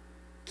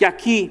 que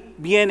aquí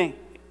viene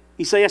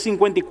Isaías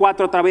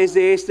 54 a través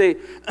de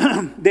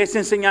esta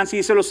enseñanza, y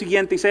dice lo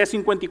siguiente. Isaías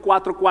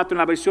 54:4 en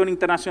la versión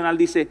internacional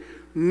dice: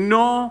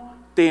 no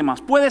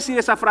temas. Puedes decir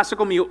esa frase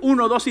conmigo: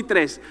 1, 2 y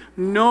 3.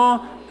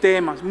 No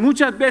temas.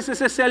 Muchas veces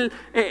es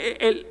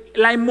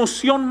la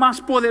emoción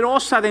más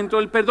poderosa dentro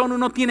del perdón.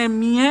 Uno tiene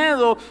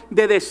miedo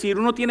de decir,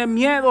 uno tiene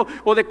miedo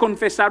o de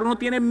confesar, uno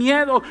tiene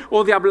miedo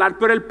o de hablar,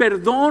 pero el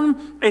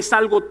perdón es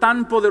algo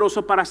tan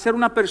poderoso. Para ser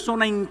una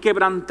persona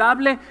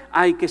inquebrantable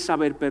hay que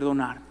saber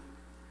perdonar.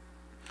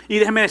 Y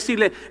déjeme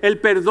decirle, el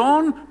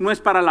perdón no es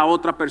para la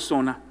otra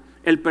persona,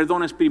 el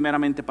perdón es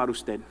primeramente para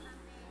usted.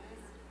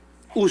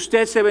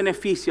 Usted se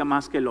beneficia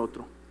más que el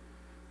otro.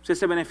 Usted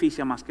se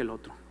beneficia más que el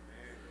otro.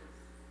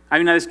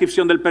 Hay una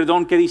descripción del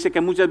perdón que dice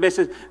que muchas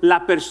veces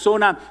la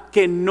persona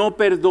que no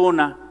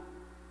perdona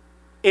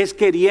es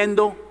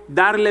queriendo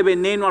darle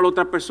veneno a la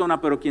otra persona,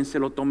 pero quien se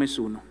lo tome es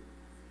uno.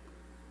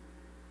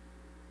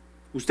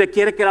 Usted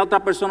quiere que a la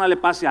otra persona le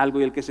pase algo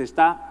y el que se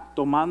está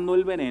tomando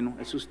el veneno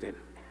es usted.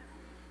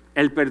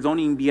 El perdón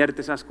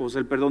invierte esas cosas.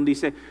 El perdón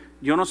dice: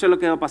 yo no sé lo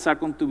que va a pasar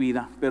con tu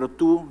vida, pero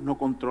tú no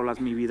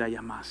controlas mi vida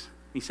ya más,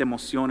 mis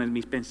emociones,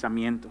 mis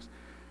pensamientos.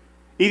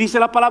 Y dice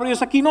la palabra de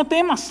Dios aquí: no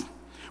temas,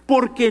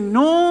 porque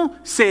no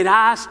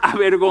serás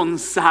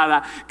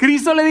avergonzada.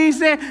 Cristo le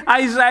dice a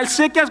Israel: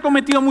 sé que has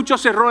cometido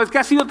muchos errores, que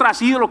has sido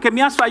traicionero, lo que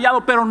me has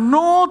fallado, pero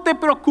no te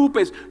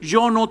preocupes,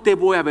 yo no te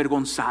voy a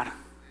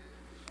avergonzar.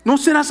 No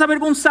serás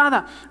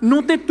avergonzada,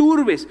 no te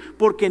turbes,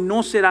 porque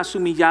no serás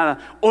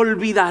humillada.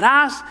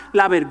 Olvidarás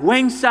la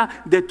vergüenza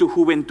de tu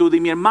juventud. Y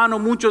mi hermano,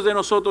 muchos de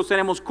nosotros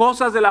tenemos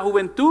cosas de la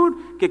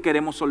juventud que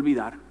queremos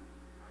olvidar.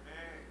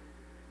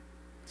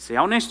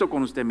 Sea honesto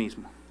con usted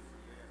mismo.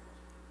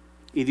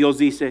 Y Dios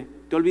dice: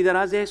 te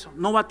olvidarás de eso.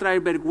 No va a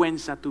traer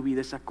vergüenza a tu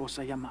vida esa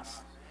cosa ya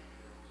más,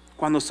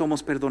 cuando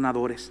somos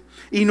perdonadores.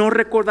 Y no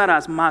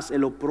recordarás más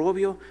el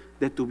oprobio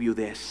de tu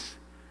viudez.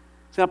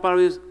 O sea, para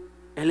Dios,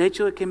 el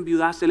hecho de que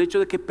enviudaste, el hecho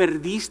de que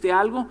perdiste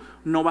algo,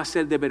 no va a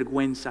ser de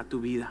vergüenza a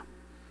tu vida.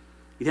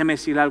 Y déjame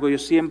decir algo: yo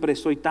siempre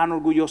estoy tan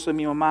orgulloso de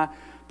mi mamá,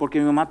 porque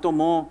mi mamá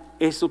tomó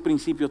esos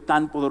principios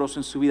tan poderosos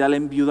en su vida al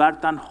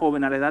enviudar tan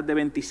joven, a la edad de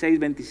 26,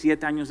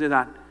 27 años de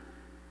edad,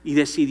 y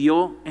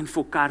decidió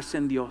enfocarse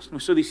en Dios. No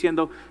estoy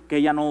diciendo que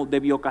ella no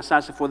debió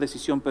casarse, fue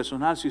decisión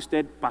personal. Si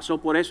usted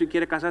pasó por eso y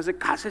quiere casarse,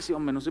 cásese,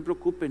 hombre, no se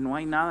preocupe, no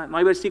hay nada, no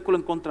hay versículo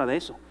en contra de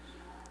eso.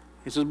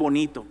 Eso es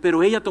bonito,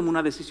 pero ella tomó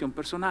una decisión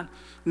personal.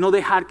 No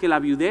dejar que la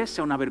viudez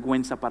sea una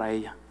vergüenza para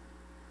ella,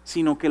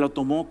 sino que lo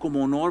tomó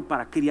como honor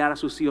para criar a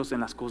sus hijos en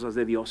las cosas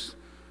de Dios.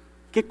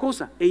 ¿Qué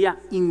cosa? Ella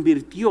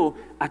invirtió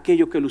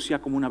aquello que lucía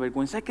como una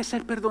vergüenza. Hay que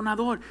ser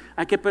perdonador,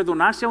 hay que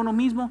perdonarse a uno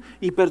mismo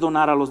y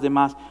perdonar a los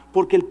demás,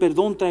 porque el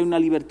perdón trae una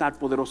libertad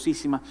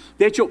poderosísima.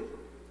 De hecho,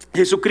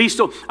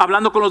 Jesucristo,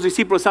 hablando con los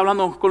discípulos,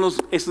 hablando con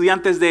los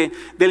estudiantes del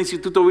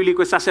Instituto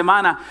Bíblico esta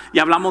semana, y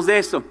hablamos de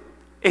esto.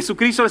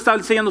 Jesucristo le estaba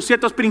enseñando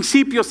ciertos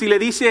principios y le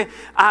dice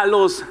a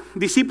los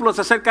discípulos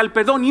acerca del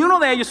perdón. Y uno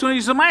de ellos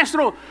dice: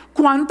 maestro,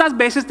 ¿cuántas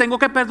veces tengo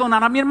que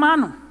perdonar a mi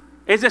hermano?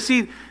 Es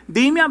decir,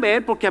 dime a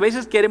ver, porque a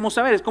veces queremos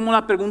saber. Es como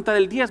la pregunta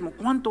del diezmo: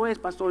 ¿cuánto es,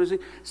 pastor? Es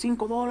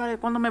 $5.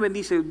 ¿Cuándo me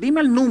bendice?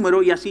 Dime el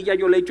número y así ya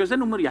yo le echo ese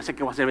número y ya sé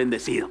que va a ser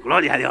bendecido.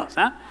 Gloria a Dios.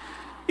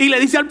 Y le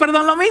dice al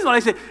perdón lo mismo. Le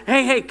dice: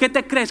 hey, ¿qué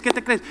te crees? ¿Qué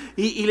te crees?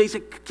 Y le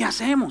dice: ¿qué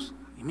hacemos?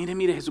 Y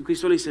mire,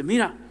 Jesucristo le dice: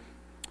 mira,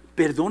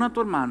 perdona a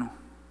tu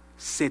hermano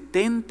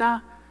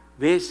 70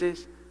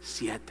 veces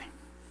 7.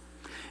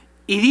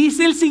 Y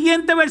dice el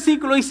siguiente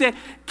versículo, dice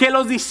que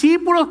los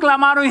discípulos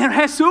clamaron y dijeron: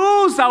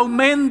 Jesús,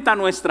 aumenta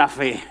nuestra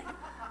fe.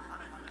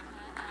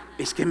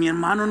 Es que mi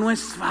hermano, no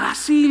es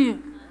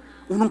fácil.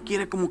 Uno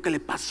quiere como que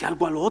le pase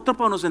algo al otro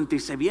para no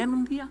sentirse bien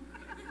un día.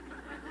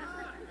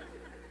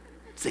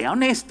 Sea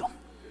honesto.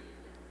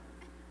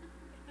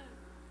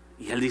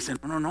 Y él dice: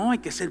 no, hay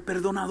que ser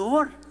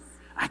perdonador.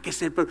 Hay que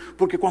ser,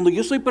 porque cuando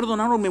yo soy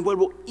perdonador me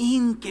vuelvo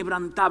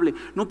inquebrantable.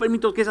 No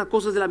permito que esas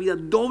cosas de la vida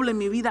doblen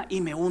mi vida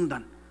y me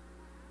hundan.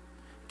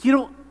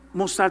 Quiero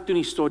mostrarte una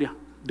historia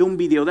de un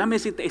video. Déjame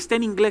decirte, está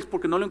en inglés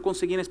porque no lo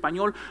conseguí en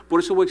español. Por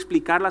eso voy a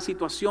explicar la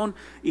situación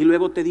y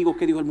luego te digo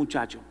qué dijo el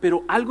muchacho.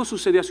 Pero algo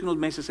sucedió hace unos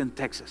meses en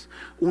Texas.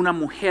 Una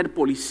mujer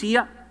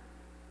policía,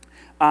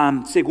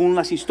 según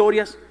las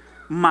historias,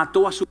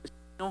 mató a su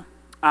vecino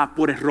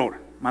por error.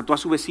 Mató a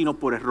su vecino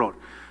por error.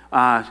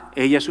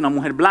 Ella es una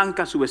mujer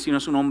blanca, su vecino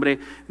es un hombre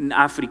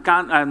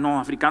africano,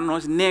 no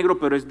es negro,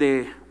 pero es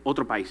de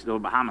otro país, de los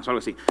Bahamas o algo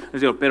así.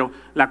 Pero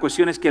la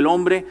cuestión es que el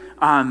hombre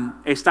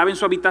estaba en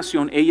su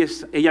habitación,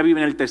 ella vive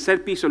en el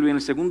tercer piso, él vive en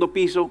el segundo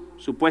piso,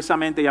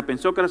 supuestamente ella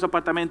pensó que era su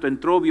apartamento,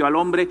 entró, vio al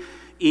hombre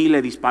y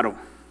le disparó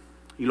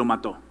y lo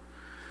mató.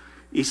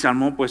 Y se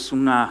armó pues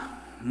un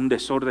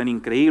desorden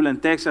increíble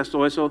en Texas,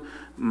 todo eso.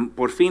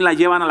 Por fin la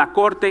llevan a la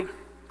corte.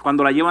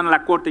 Cuando la llevan a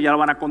la corte ya la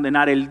van a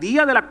condenar. El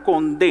día de la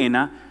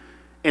condena,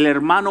 el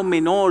hermano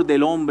menor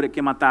del hombre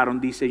que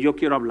mataron dice: yo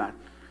quiero hablar.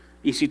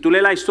 Y si tú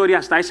lees la historia,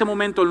 hasta ese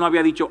momento él no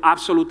había dicho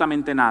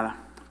absolutamente nada.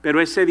 Pero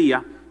ese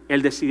día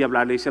él decide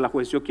hablar. Le dice a la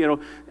juez, yo quiero,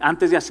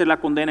 antes de hacer la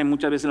condena, y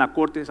muchas veces en las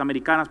cortes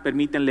americanas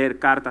permiten leer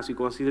cartas y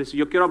cosas así. Dice,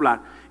 yo quiero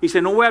hablar.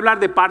 Dice, no voy a hablar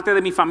de parte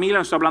de mi familia,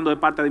 no estoy hablando de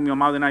parte de mi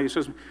mamá o de nadie, eso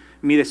es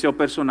mi deseo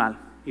personal.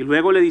 Y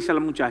luego le dice a la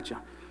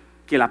muchacha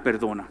que la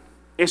perdona.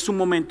 Es un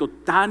momento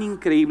tan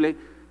increíble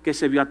que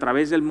se vio a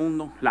través del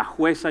mundo, la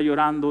jueza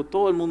llorando,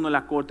 todo el mundo en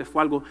la corte,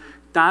 fue algo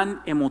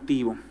tan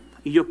emotivo.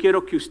 Y yo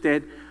quiero que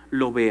usted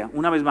lo vea.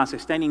 Una vez más,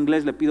 está en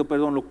inglés, le pido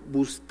perdón,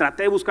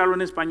 traté de buscarlo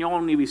en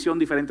español, Univisión,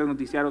 diferentes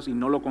noticiarios y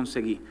no lo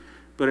conseguí.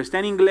 Pero está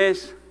en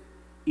inglés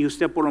y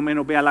usted por lo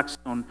menos vea la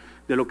acción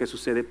de lo que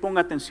sucede.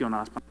 Ponga atención a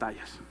las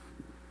pantallas.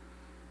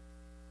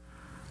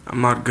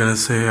 I'm not gonna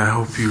say I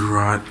hope you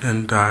rot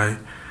and die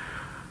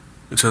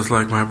just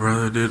like my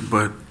brother did,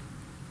 but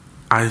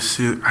I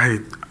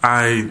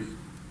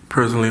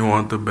personally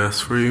want the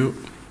best for you.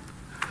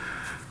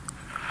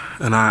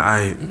 And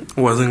I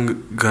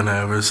wasn't gonna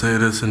ever say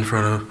this in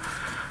front of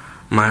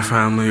my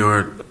family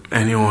or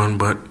anyone,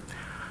 but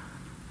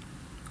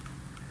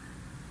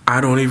I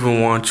don't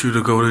even want you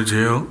to go to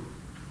jail.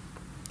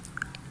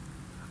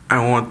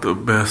 I want the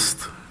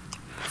best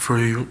for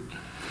you.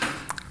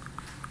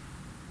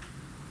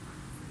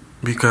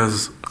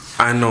 Because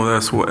I know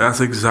that's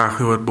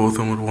exactly what both of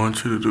them would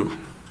want you to do.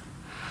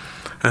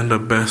 And the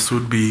best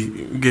would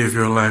be give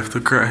your life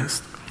to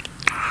Christ.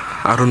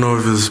 I don't know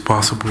if this is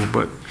possible,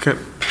 but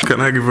can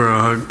I give her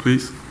a hug,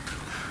 please?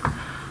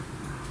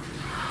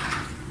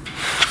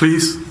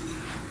 Please?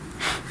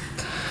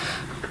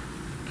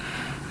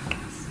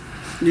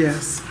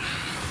 Yes.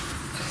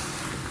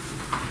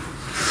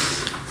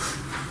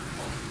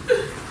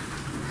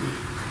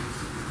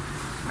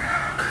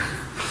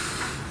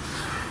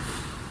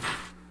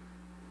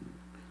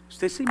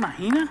 ¿Usted se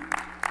imagina?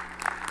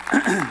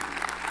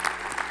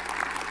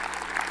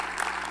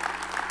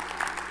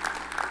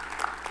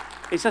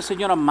 Esa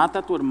señora mata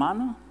a tu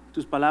hermano.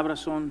 Tus palabras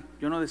son,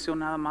 yo no deseo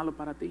nada malo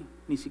para ti.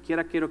 Ni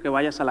siquiera quiero que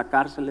vayas a la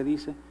cárcel, le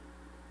dice.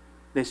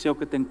 Deseo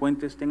que te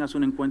encuentres, tengas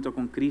un encuentro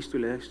con Cristo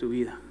y le des tu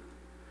vida.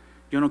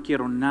 Yo no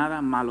quiero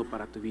nada malo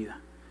para tu vida.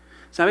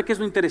 ¿Sabe qué es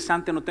lo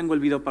interesante? No tengo el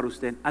video para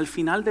usted. Al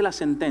final de la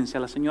sentencia,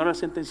 la señora la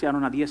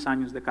sentenciaron a 10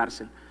 años de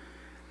cárcel.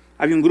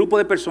 Había un grupo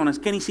de personas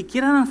que ni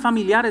siquiera eran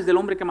familiares del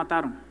hombre que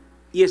mataron.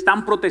 Y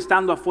están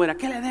protestando afuera.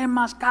 Que le den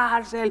más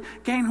cárcel,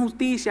 qué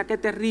injusticia, qué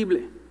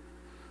terrible.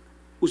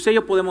 Usted y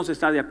yo podemos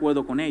estar de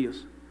acuerdo con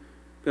ellos.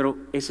 Pero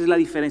esa es la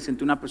diferencia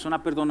entre una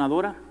persona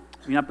perdonadora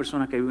y una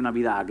persona que vive una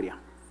vida agria.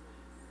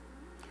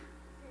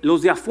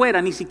 Los de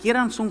afuera ni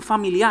siquiera son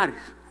familiares.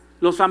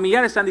 Los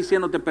familiares están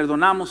diciendo, te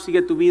perdonamos,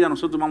 sigue tu vida,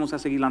 nosotros vamos a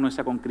seguir la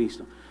nuestra con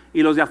Cristo.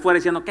 Y los de afuera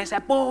diciendo, que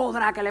se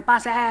pudra, que le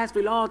pase esto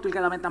y lo otro y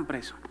que la metan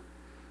preso.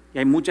 Y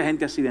hay mucha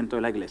gente así dentro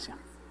de la iglesia.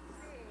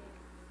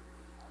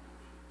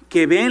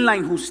 Que ven la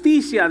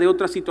injusticia de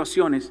otras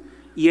situaciones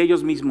y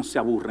ellos mismos se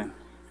aburren.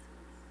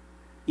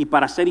 Y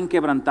para ser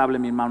inquebrantable,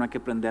 mi hermano, hay que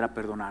aprender a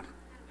perdonar.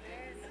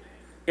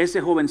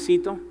 Ese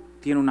jovencito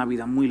tiene una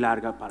vida muy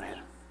larga para él.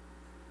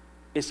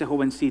 Ese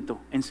jovencito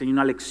enseñó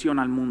una lección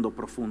al mundo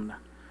profunda.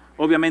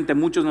 Obviamente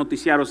muchos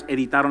noticiarios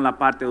editaron la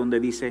parte donde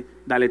dice,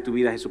 dale tu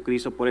vida a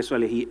Jesucristo. Por eso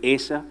elegí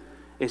esa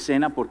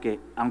escena, porque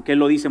aunque él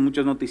lo dice,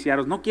 muchos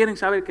noticiarios no quieren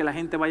saber que la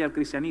gente vaya al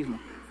cristianismo.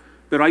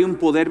 Pero hay un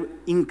poder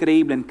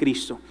increíble en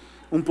Cristo.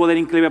 Un poder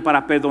increíble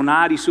para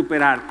perdonar y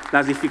superar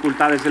las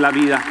dificultades de la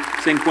vida.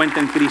 Se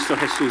encuentra en Cristo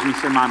Jesús,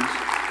 mis hermanos.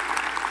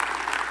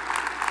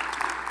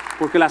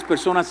 Porque las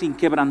personas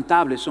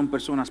inquebrantables son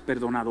personas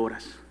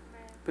perdonadoras.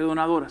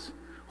 Perdonadoras.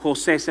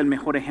 José es el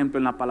mejor ejemplo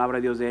en la palabra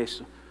de Dios de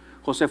eso.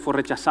 José fue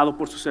rechazado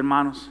por sus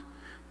hermanos,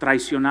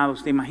 traicionado.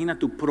 ¿Te imaginas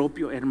tu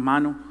propio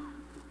hermano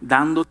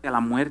dándote a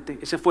la muerte?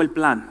 Ese fue el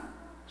plan.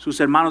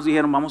 Sus hermanos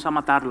dijeron, vamos a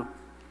matarlo.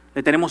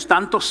 Le tenemos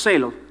tanto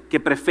celo que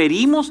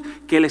preferimos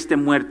que él esté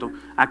muerto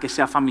a que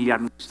sea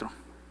familiar nuestro.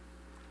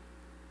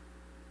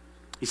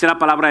 Dice la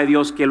palabra de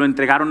Dios que lo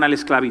entregaron a la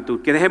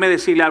esclavitud. Que déjeme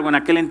decirle algo, en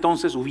aquel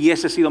entonces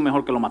hubiese sido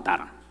mejor que lo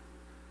mataran.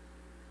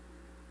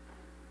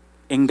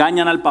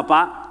 Engañan al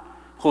papá.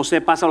 José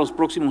pasa los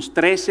próximos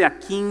 13 a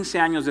 15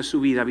 años de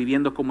su vida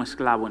viviendo como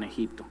esclavo en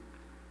Egipto.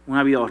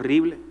 Una vida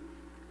horrible.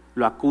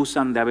 Lo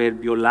acusan de haber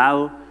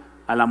violado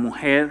a la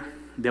mujer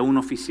de un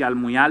oficial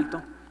muy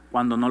alto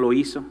cuando no lo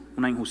hizo.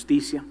 Una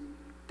injusticia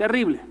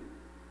terrible.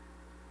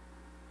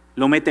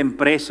 Lo meten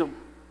preso.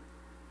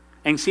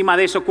 Encima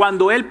de eso,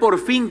 cuando él por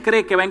fin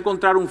cree que va a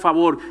encontrar un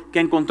favor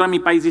que encontró en mi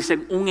país,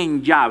 dicen un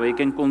enllave,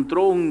 que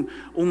encontró un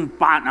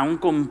pana, un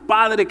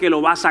compadre que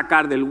lo va a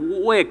sacar del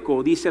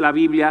hueco, dice la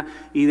Biblia,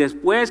 y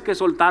después que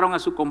soltaron a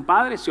su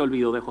compadre, se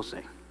olvidó de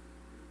José.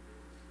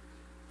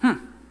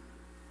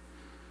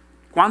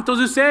 ¿Cuántos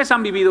de ustedes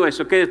han vivido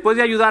eso? Que después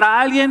de ayudar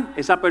a alguien,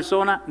 esa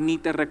persona ni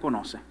te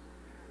reconoce.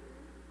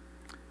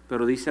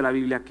 Pero dice la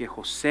Biblia que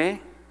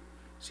José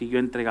siguió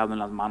entregado en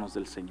las manos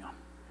del Señor.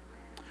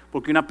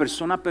 Porque una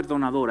persona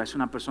perdonadora es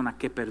una persona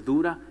que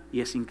perdura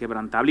y es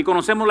inquebrantable. Y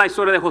conocemos la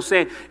historia de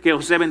José, que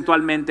José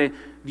eventualmente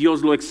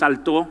Dios lo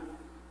exaltó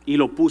y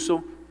lo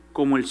puso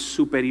como el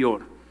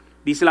superior.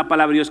 Dice la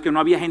palabra de Dios que no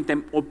había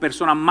gente o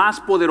persona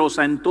más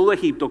poderosa en todo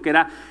Egipto, que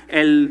era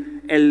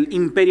el el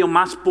imperio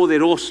más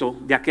poderoso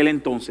de aquel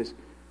entonces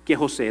que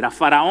José. Era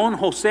Faraón,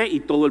 José y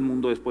todo el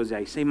mundo después de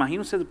ahí. ¿Se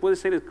imagina usted después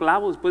de ser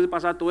esclavo, después de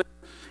pasar todo eso?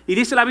 Y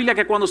dice la Biblia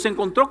que cuando se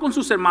encontró con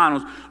sus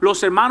hermanos,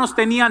 los hermanos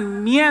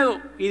tenían miedo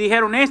y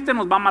dijeron, este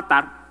nos va a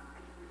matar.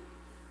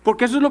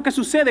 Porque eso es lo que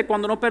sucede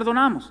cuando no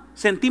perdonamos.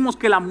 Sentimos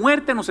que la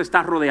muerte nos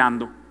está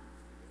rodeando.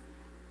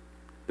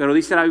 Pero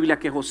dice la Biblia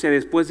que José,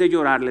 después de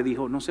llorar, le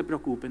dijo, no se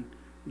preocupen,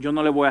 yo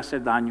no le voy a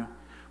hacer daño.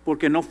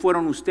 Porque no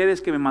fueron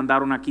ustedes que me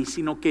mandaron aquí,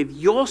 sino que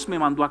Dios me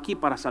mandó aquí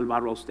para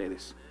salvarlo a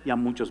ustedes y a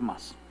muchos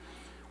más.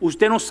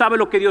 Usted no sabe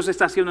lo que Dios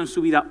está haciendo en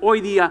su vida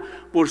hoy día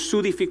por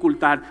su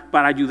dificultad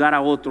para ayudar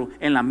a otro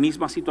en la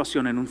misma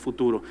situación en un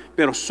futuro.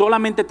 Pero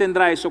solamente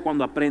tendrá eso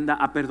cuando aprenda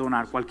a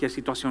perdonar cualquier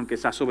situación que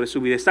está sobre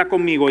su vida. Está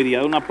conmigo hoy día.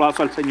 Da un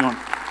aplauso al Señor.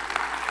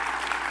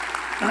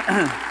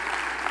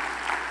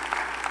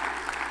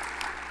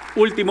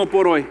 Último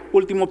por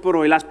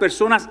hoy. Las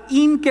personas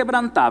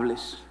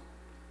inquebrantables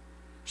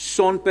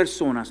son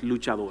personas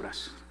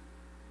luchadoras.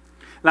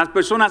 Las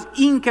personas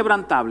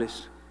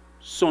inquebrantables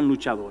son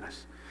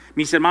luchadoras.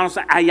 Mis hermanos,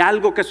 hay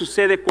algo que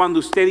sucede cuando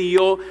usted y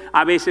yo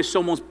a veces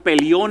somos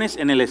peleones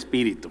en el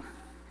espíritu.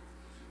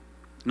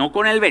 No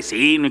con el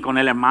vecino y con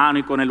el hermano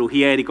y con el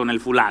ujier y con el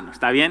fulano,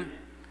 ¿está bien?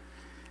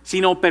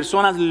 Sino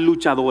personas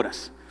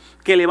luchadoras,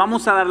 que le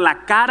vamos a dar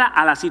la cara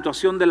a la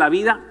situación de la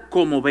vida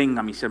como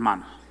venga, mis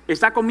hermanos.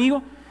 ¿Está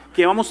conmigo?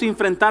 Que vamos a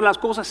enfrentar las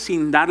cosas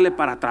sin darle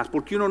para atrás,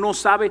 porque uno no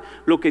sabe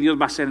lo que Dios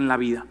va a hacer en la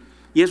vida.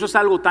 Y eso es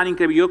algo tan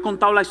increíble. Yo he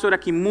contado la historia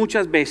aquí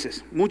muchas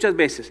veces,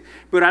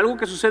 pero algo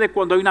que sucede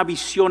cuando hay una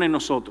visión en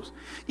nosotros.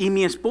 Y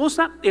mi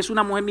esposa es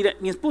una mujer, mira,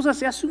 mi esposa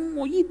se hace un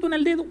hoyito en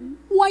el dedo,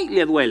 ¡guay!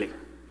 Le duele.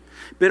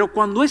 Pero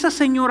cuando esa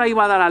señora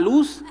iba a dar a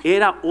luz,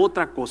 era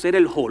otra cosa, era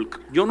el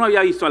Hulk. Yo no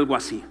había visto algo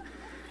así.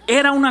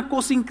 Era una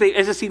cosa increíble.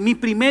 Es decir, mi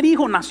primer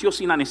hijo nació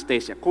sin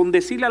anestesia. Con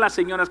decirle a las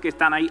señoras que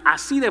están ahí,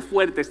 así de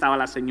fuerte estaba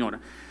la señora.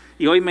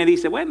 Y hoy me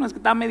dice, bueno, es que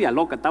estaba media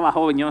loca, estaba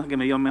joven, yo que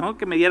me dio mejor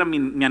que me diera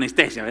mi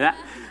anestesia, ¿verdad?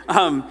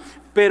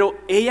 Pero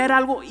ella era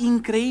algo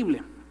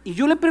increíble. Y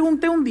yo le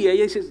pregunté un día,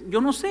 ella dice,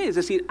 yo no sé, es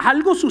decir,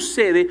 algo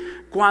sucede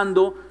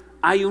cuando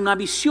hay una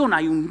visión,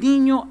 hay un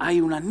niño, hay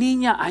una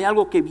niña, hay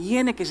algo que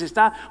viene, que se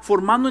está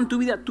formando en tu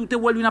vida, tú te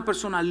vuelves una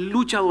persona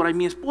luchadora. Y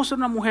mi esposa es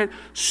una mujer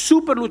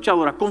súper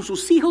luchadora, con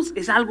sus hijos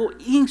es algo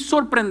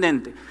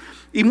sorprendente.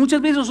 Y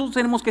muchas veces nosotros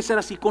tenemos que ser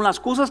así con las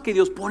cosas que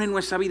Dios pone en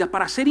nuestra vida.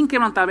 Para ser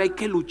inquebrantable hay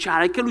que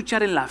luchar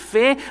en la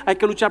fe, hay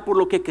que luchar por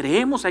lo que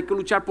creemos, hay que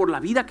luchar por la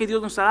vida que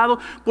Dios nos ha dado,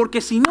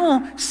 porque si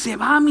no, se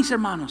va, mis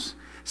hermanos,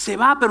 se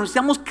va, pero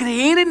necesitamos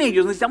creer en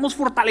ellos, necesitamos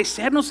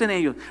fortalecernos en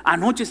ellos.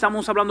 Anoche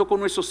estábamos hablando con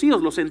nuestros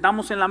hijos, los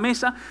sentamos en la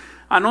mesa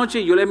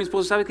anoche y yo le dije a mi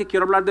esposa, ¿sabe que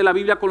quiero hablar de la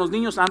Biblia con los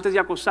niños antes de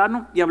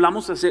acostarnos? Y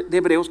hablamos de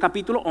Hebreos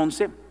capítulo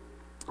 11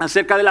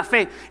 acerca de la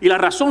fe. Y la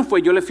razón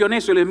fue, yo le fui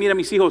honesto y le dije, mira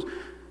mis hijos,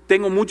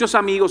 tengo muchos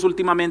amigos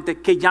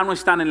últimamente que ya no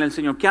están en el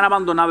Señor, que han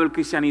abandonado el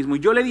cristianismo. Y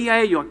yo le dije a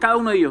ellos, a cada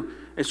uno de ellos,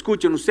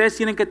 escuchen, ustedes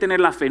tienen que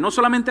tener la fe, no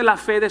solamente la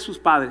fe de sus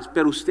padres,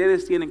 pero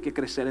ustedes tienen que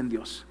crecer en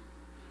Dios.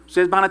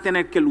 Ustedes van a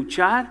tener que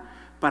luchar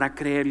para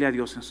creerle a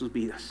Dios en sus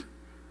vidas.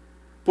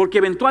 Porque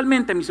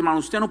eventualmente, mis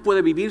hermanos, usted no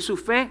puede vivir su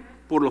fe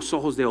por los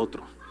ojos de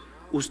otros.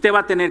 Usted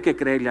va a tener que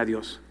creerle a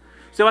Dios.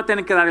 Usted va a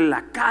tener que darle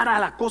la cara a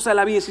la cosa de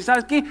la vida. Si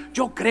sabes qué,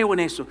 yo creo en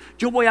eso.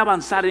 Yo voy a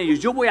avanzar en ellos.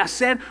 Yo voy a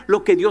hacer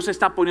lo que Dios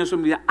está poniendo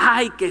en mi vida.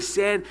 Hay que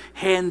ser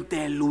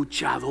gente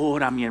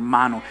luchadora, mi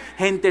hermano.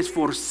 Gente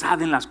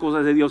esforzada en las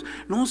cosas de Dios.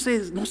 No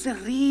se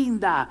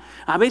rinda.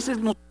 A veces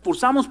nos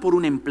esforzamos por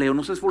un empleo,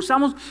 nos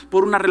esforzamos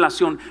por una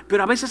relación,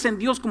 pero a veces en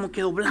Dios como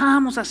que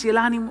doblamos hacia el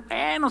ánimo.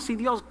 Bueno, si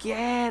Dios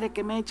quiere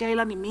que me eche el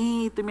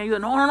animito y me ayude.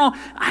 No.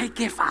 Hay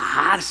que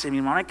fajarse, mi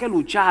hermano. Hay que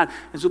luchar.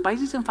 ¿En su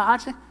país dicen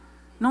fajarse?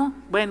 No,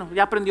 bueno,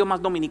 ya aprendió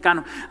más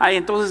dominicano.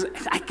 Entonces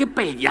hay que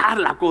pelear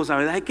la cosa,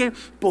 ¿verdad? Hay que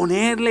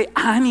ponerle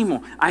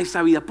ánimo a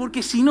esa vida,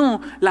 porque si no,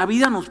 la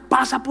vida nos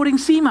pasa por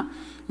encima.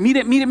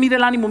 Mire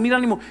el ánimo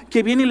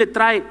que viene y le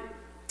trae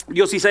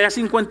Dios. Isaías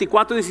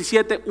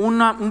 54:17,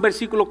 un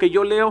versículo que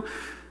yo leo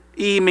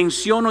y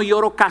menciono y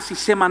oro casi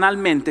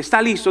semanalmente.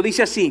 Está listo,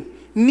 dice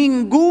así: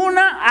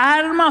 ninguna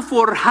arma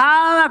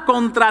forjada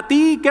contra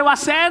ti, ¿qué va a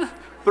ser?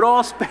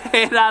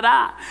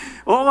 Prosperará.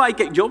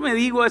 Yo me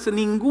digo eso,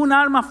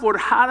 ninguna arma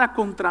forjada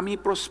contra mí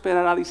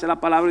prosperará, dice la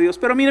palabra de Dios.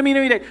 Pero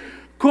mire,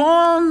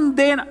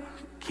 condena.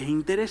 Qué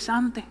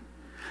interesante.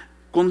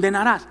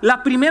 Condenarás.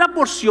 La primera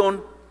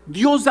porción,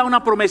 Dios da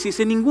una promesa y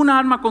dice, ninguna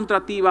arma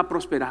contra ti va a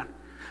prosperar.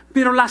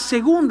 Pero la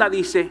segunda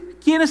dice,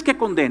 ¿quién es que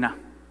condena?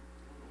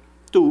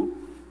 Tú.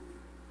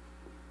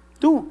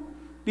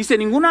 Dice,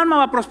 ninguna arma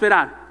va a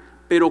prosperar.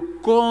 Pero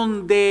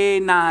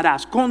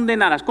condenarás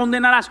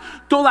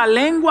toda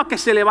lengua que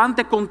se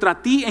levante contra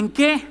ti. ¿En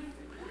qué?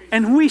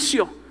 En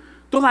juicio.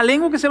 Toda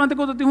lengua que se levante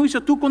contra ti en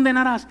juicio, tú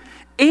condenarás.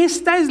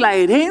 Esta es la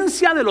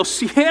herencia de los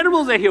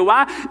siervos de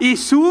Jehová y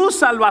su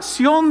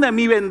salvación de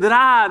mí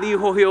vendrá,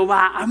 dijo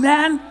Jehová.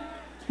 Amén.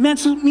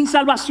 Mi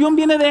salvación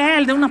viene de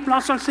Él. De un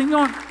aplauso al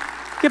Señor.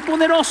 Qué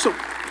poderoso.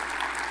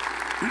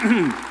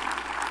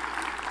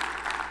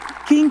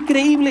 Qué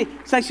increíble.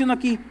 Está diciendo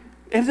aquí,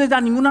 es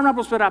verdad, ninguna arma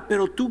prosperará,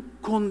 pero tú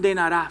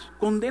condenarás.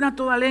 Condena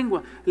toda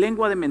lengua.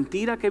 Lengua de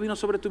mentira que vino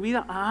sobre tu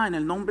vida. En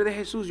el nombre de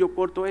Jesús yo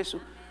corto eso.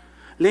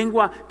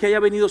 Lengua que haya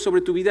venido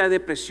sobre tu vida de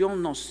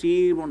depresión, no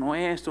sirvo, no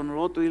esto, no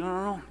lo otro.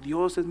 No,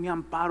 Dios es mi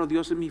amparo,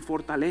 Dios es mi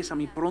fortaleza,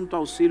 mi pronto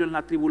auxilio en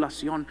la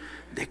tribulación.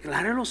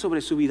 Declárelo sobre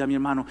su vida, mi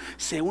hermano.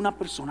 Sea una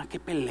persona que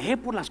pelee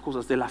por las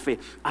cosas de la fe.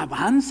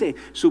 Avance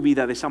su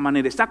vida de esa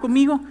manera. ¿Está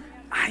conmigo?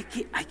 Hay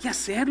que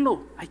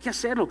hacerlo,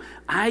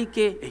 hay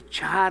que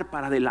echar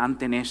para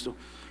adelante en esto.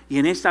 Y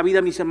en esta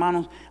vida, mis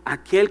hermanos,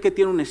 aquel que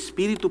tiene un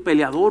espíritu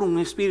peleador, un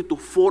espíritu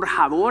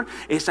forjador,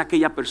 es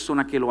aquella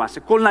persona que lo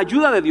hace. Con la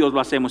ayuda de Dios lo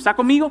hacemos. ¿Está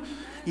conmigo?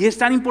 Y es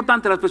tan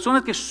importante, las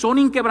personas que son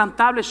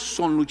inquebrantables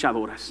son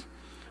luchadoras.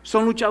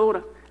 Son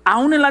luchadoras.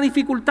 Aún en la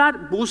dificultad,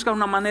 buscan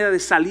una manera de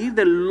salir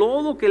del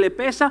lodo que le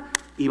pesa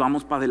y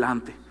vamos para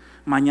adelante.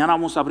 Mañana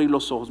vamos a abrir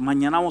los ojos,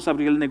 mañana vamos a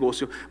abrir el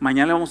negocio,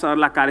 mañana le vamos a dar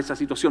la cara a esa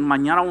situación,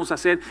 mañana vamos a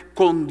hacer,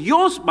 con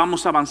Dios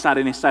vamos a avanzar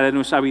en esta área de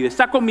nuestra vida.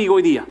 ¿Está conmigo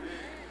hoy día?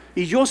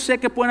 Y yo sé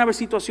que pueden haber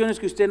situaciones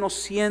que usted no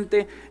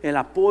siente el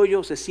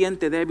apoyo, se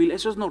siente débil.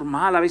 Eso es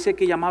normal. A veces hay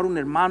que llamar a un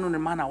hermano, una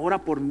hermana, ora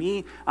por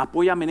mí,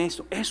 apóyame en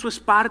esto. Eso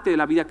es parte de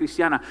la vida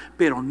cristiana,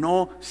 pero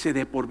no se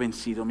dé por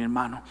vencido, mi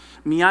hermano.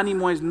 Mi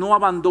ánimo es no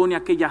abandone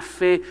aquella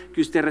fe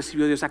que usted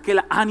recibió de Dios,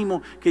 aquel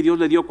ánimo que Dios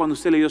le dio cuando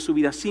usted le dio su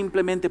vida,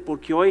 simplemente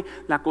porque hoy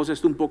la cosa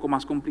está un poco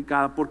más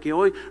complicada, porque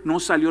hoy no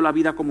salió la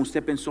vida como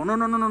usted pensó.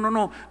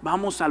 No.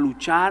 Vamos a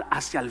luchar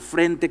hacia el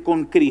frente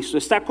con Cristo.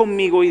 Está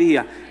conmigo hoy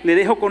día. Le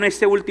dejo con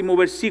este último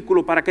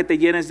versículo para que te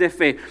llenes de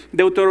fe.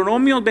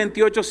 Deuteronomio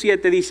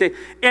 28:7 dice: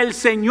 el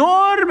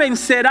Señor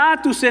vencerá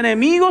a tus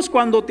enemigos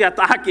cuando te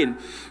ataquen.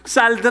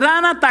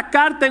 Saldrán a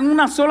atacarte en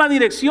una sola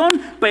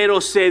dirección, pero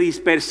se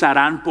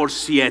dispersarán por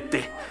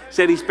 7.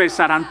 Se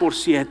dispersarán por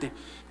 7.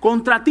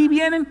 Contra ti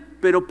vienen,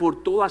 pero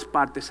por todas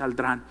partes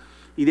saldrán.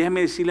 Y déjeme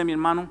decirle, mi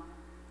hermano,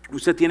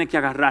 usted tiene que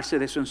agarrarse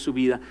de eso en su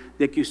vida,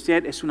 de que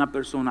usted es una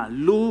persona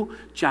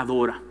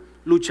luchadora,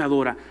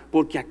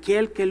 porque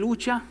aquel que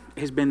lucha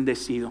es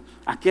bendecido.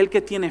 Aquel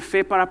que tiene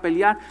fe para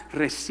pelear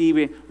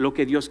recibe lo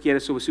que Dios quiere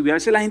sobre su vida. A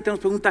veces la gente nos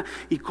pregunta: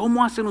 ¿y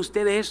cómo hacen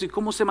ustedes eso? ¿Y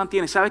cómo se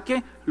mantiene? ¿Sabe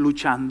qué?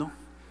 Luchando.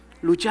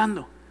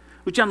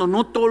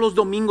 No todos los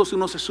domingos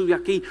uno se sube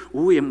aquí,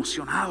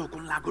 emocionado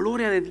con la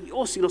gloria de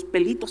Dios y los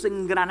pelitos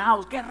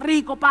engranados. ¡Qué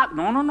rico, Padre!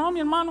 No, mi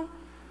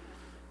hermano.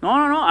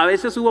 No, a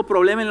veces hubo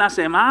problema en la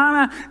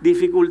semana,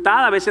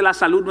 dificultad, a veces la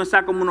salud no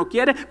está como uno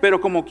quiere,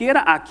 pero como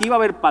quiera, aquí va a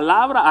haber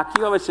palabra, aquí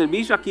va a haber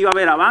servicio, aquí va a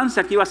haber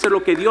avance, aquí va a ser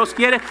lo que Dios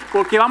quiere,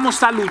 porque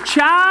vamos a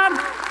luchar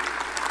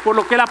por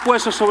lo que Él ha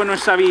puesto sobre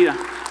nuestra vida.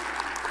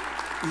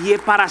 Y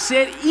para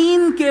ser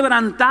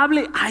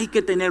inquebrantable hay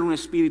que tener un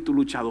espíritu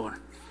luchador.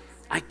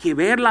 Hay que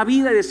ver la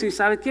vida y decir: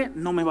 ¿sabes qué?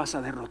 No me vas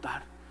a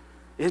derrotar.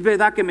 Es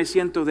verdad que me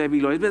siento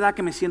débil, es verdad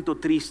que me siento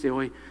triste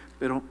hoy,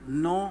 pero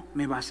no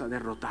me vas a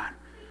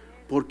derrotar.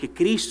 Porque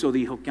Cristo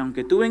dijo que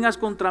aunque tú vengas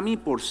contra mí,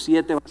 por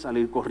 7 vas a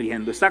salir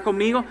corriendo. ¿Está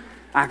conmigo?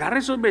 Agarre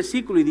esos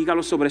versículos y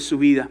dígalo sobre su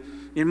vida.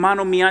 Mi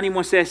hermano, mi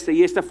ánimo es este.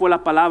 Y esta fue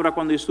la palabra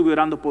cuando yo estuve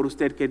orando por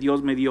usted que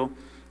Dios me dio.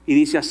 Y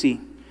dice así: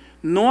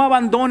 no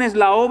abandones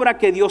la obra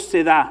que Dios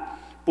te da,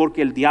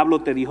 porque el diablo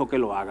te dijo que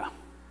lo haga.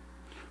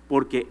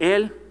 Porque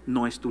Él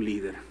no es tu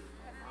líder.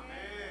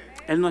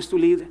 Él no es tu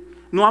líder.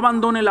 No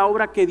abandone la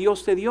obra que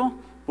Dios te dio,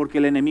 porque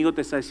el enemigo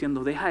te está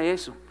diciendo: deja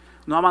eso.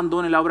 No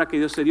abandone la obra que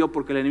Dios te dio,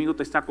 porque el enemigo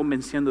te está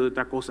convenciendo de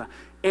otra cosa.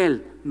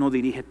 Él no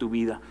dirige tu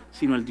vida,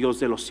 sino el Dios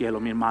de los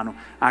cielos, mi hermano.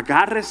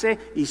 Agárrese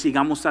y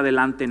sigamos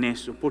adelante en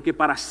eso. Porque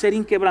para ser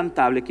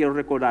inquebrantable, quiero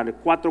recordarle,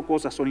 4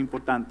 cosas son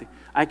importantes.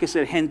 Hay que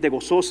ser gente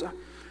gozosa,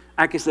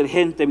 hay que ser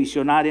gente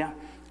visionaria,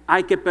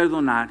 hay que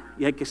perdonar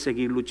y hay que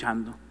seguir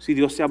luchando. Si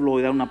Dios te habló,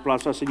 y da un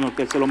aplauso al Señor,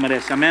 que Él se lo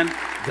merece. Amén.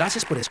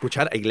 Gracias por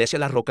escuchar a Iglesia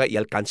La Roca y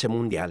Alcance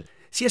Mundial.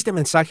 Si este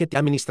mensaje te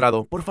ha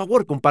ministrado, por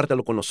favor,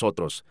 compártelo con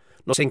nosotros.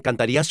 Nos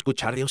encantaría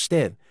escuchar de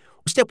usted.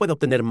 Usted puede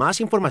obtener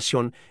más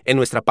información en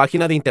nuestra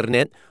página de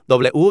internet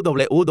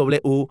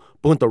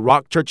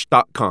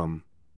www.rockchurch.com.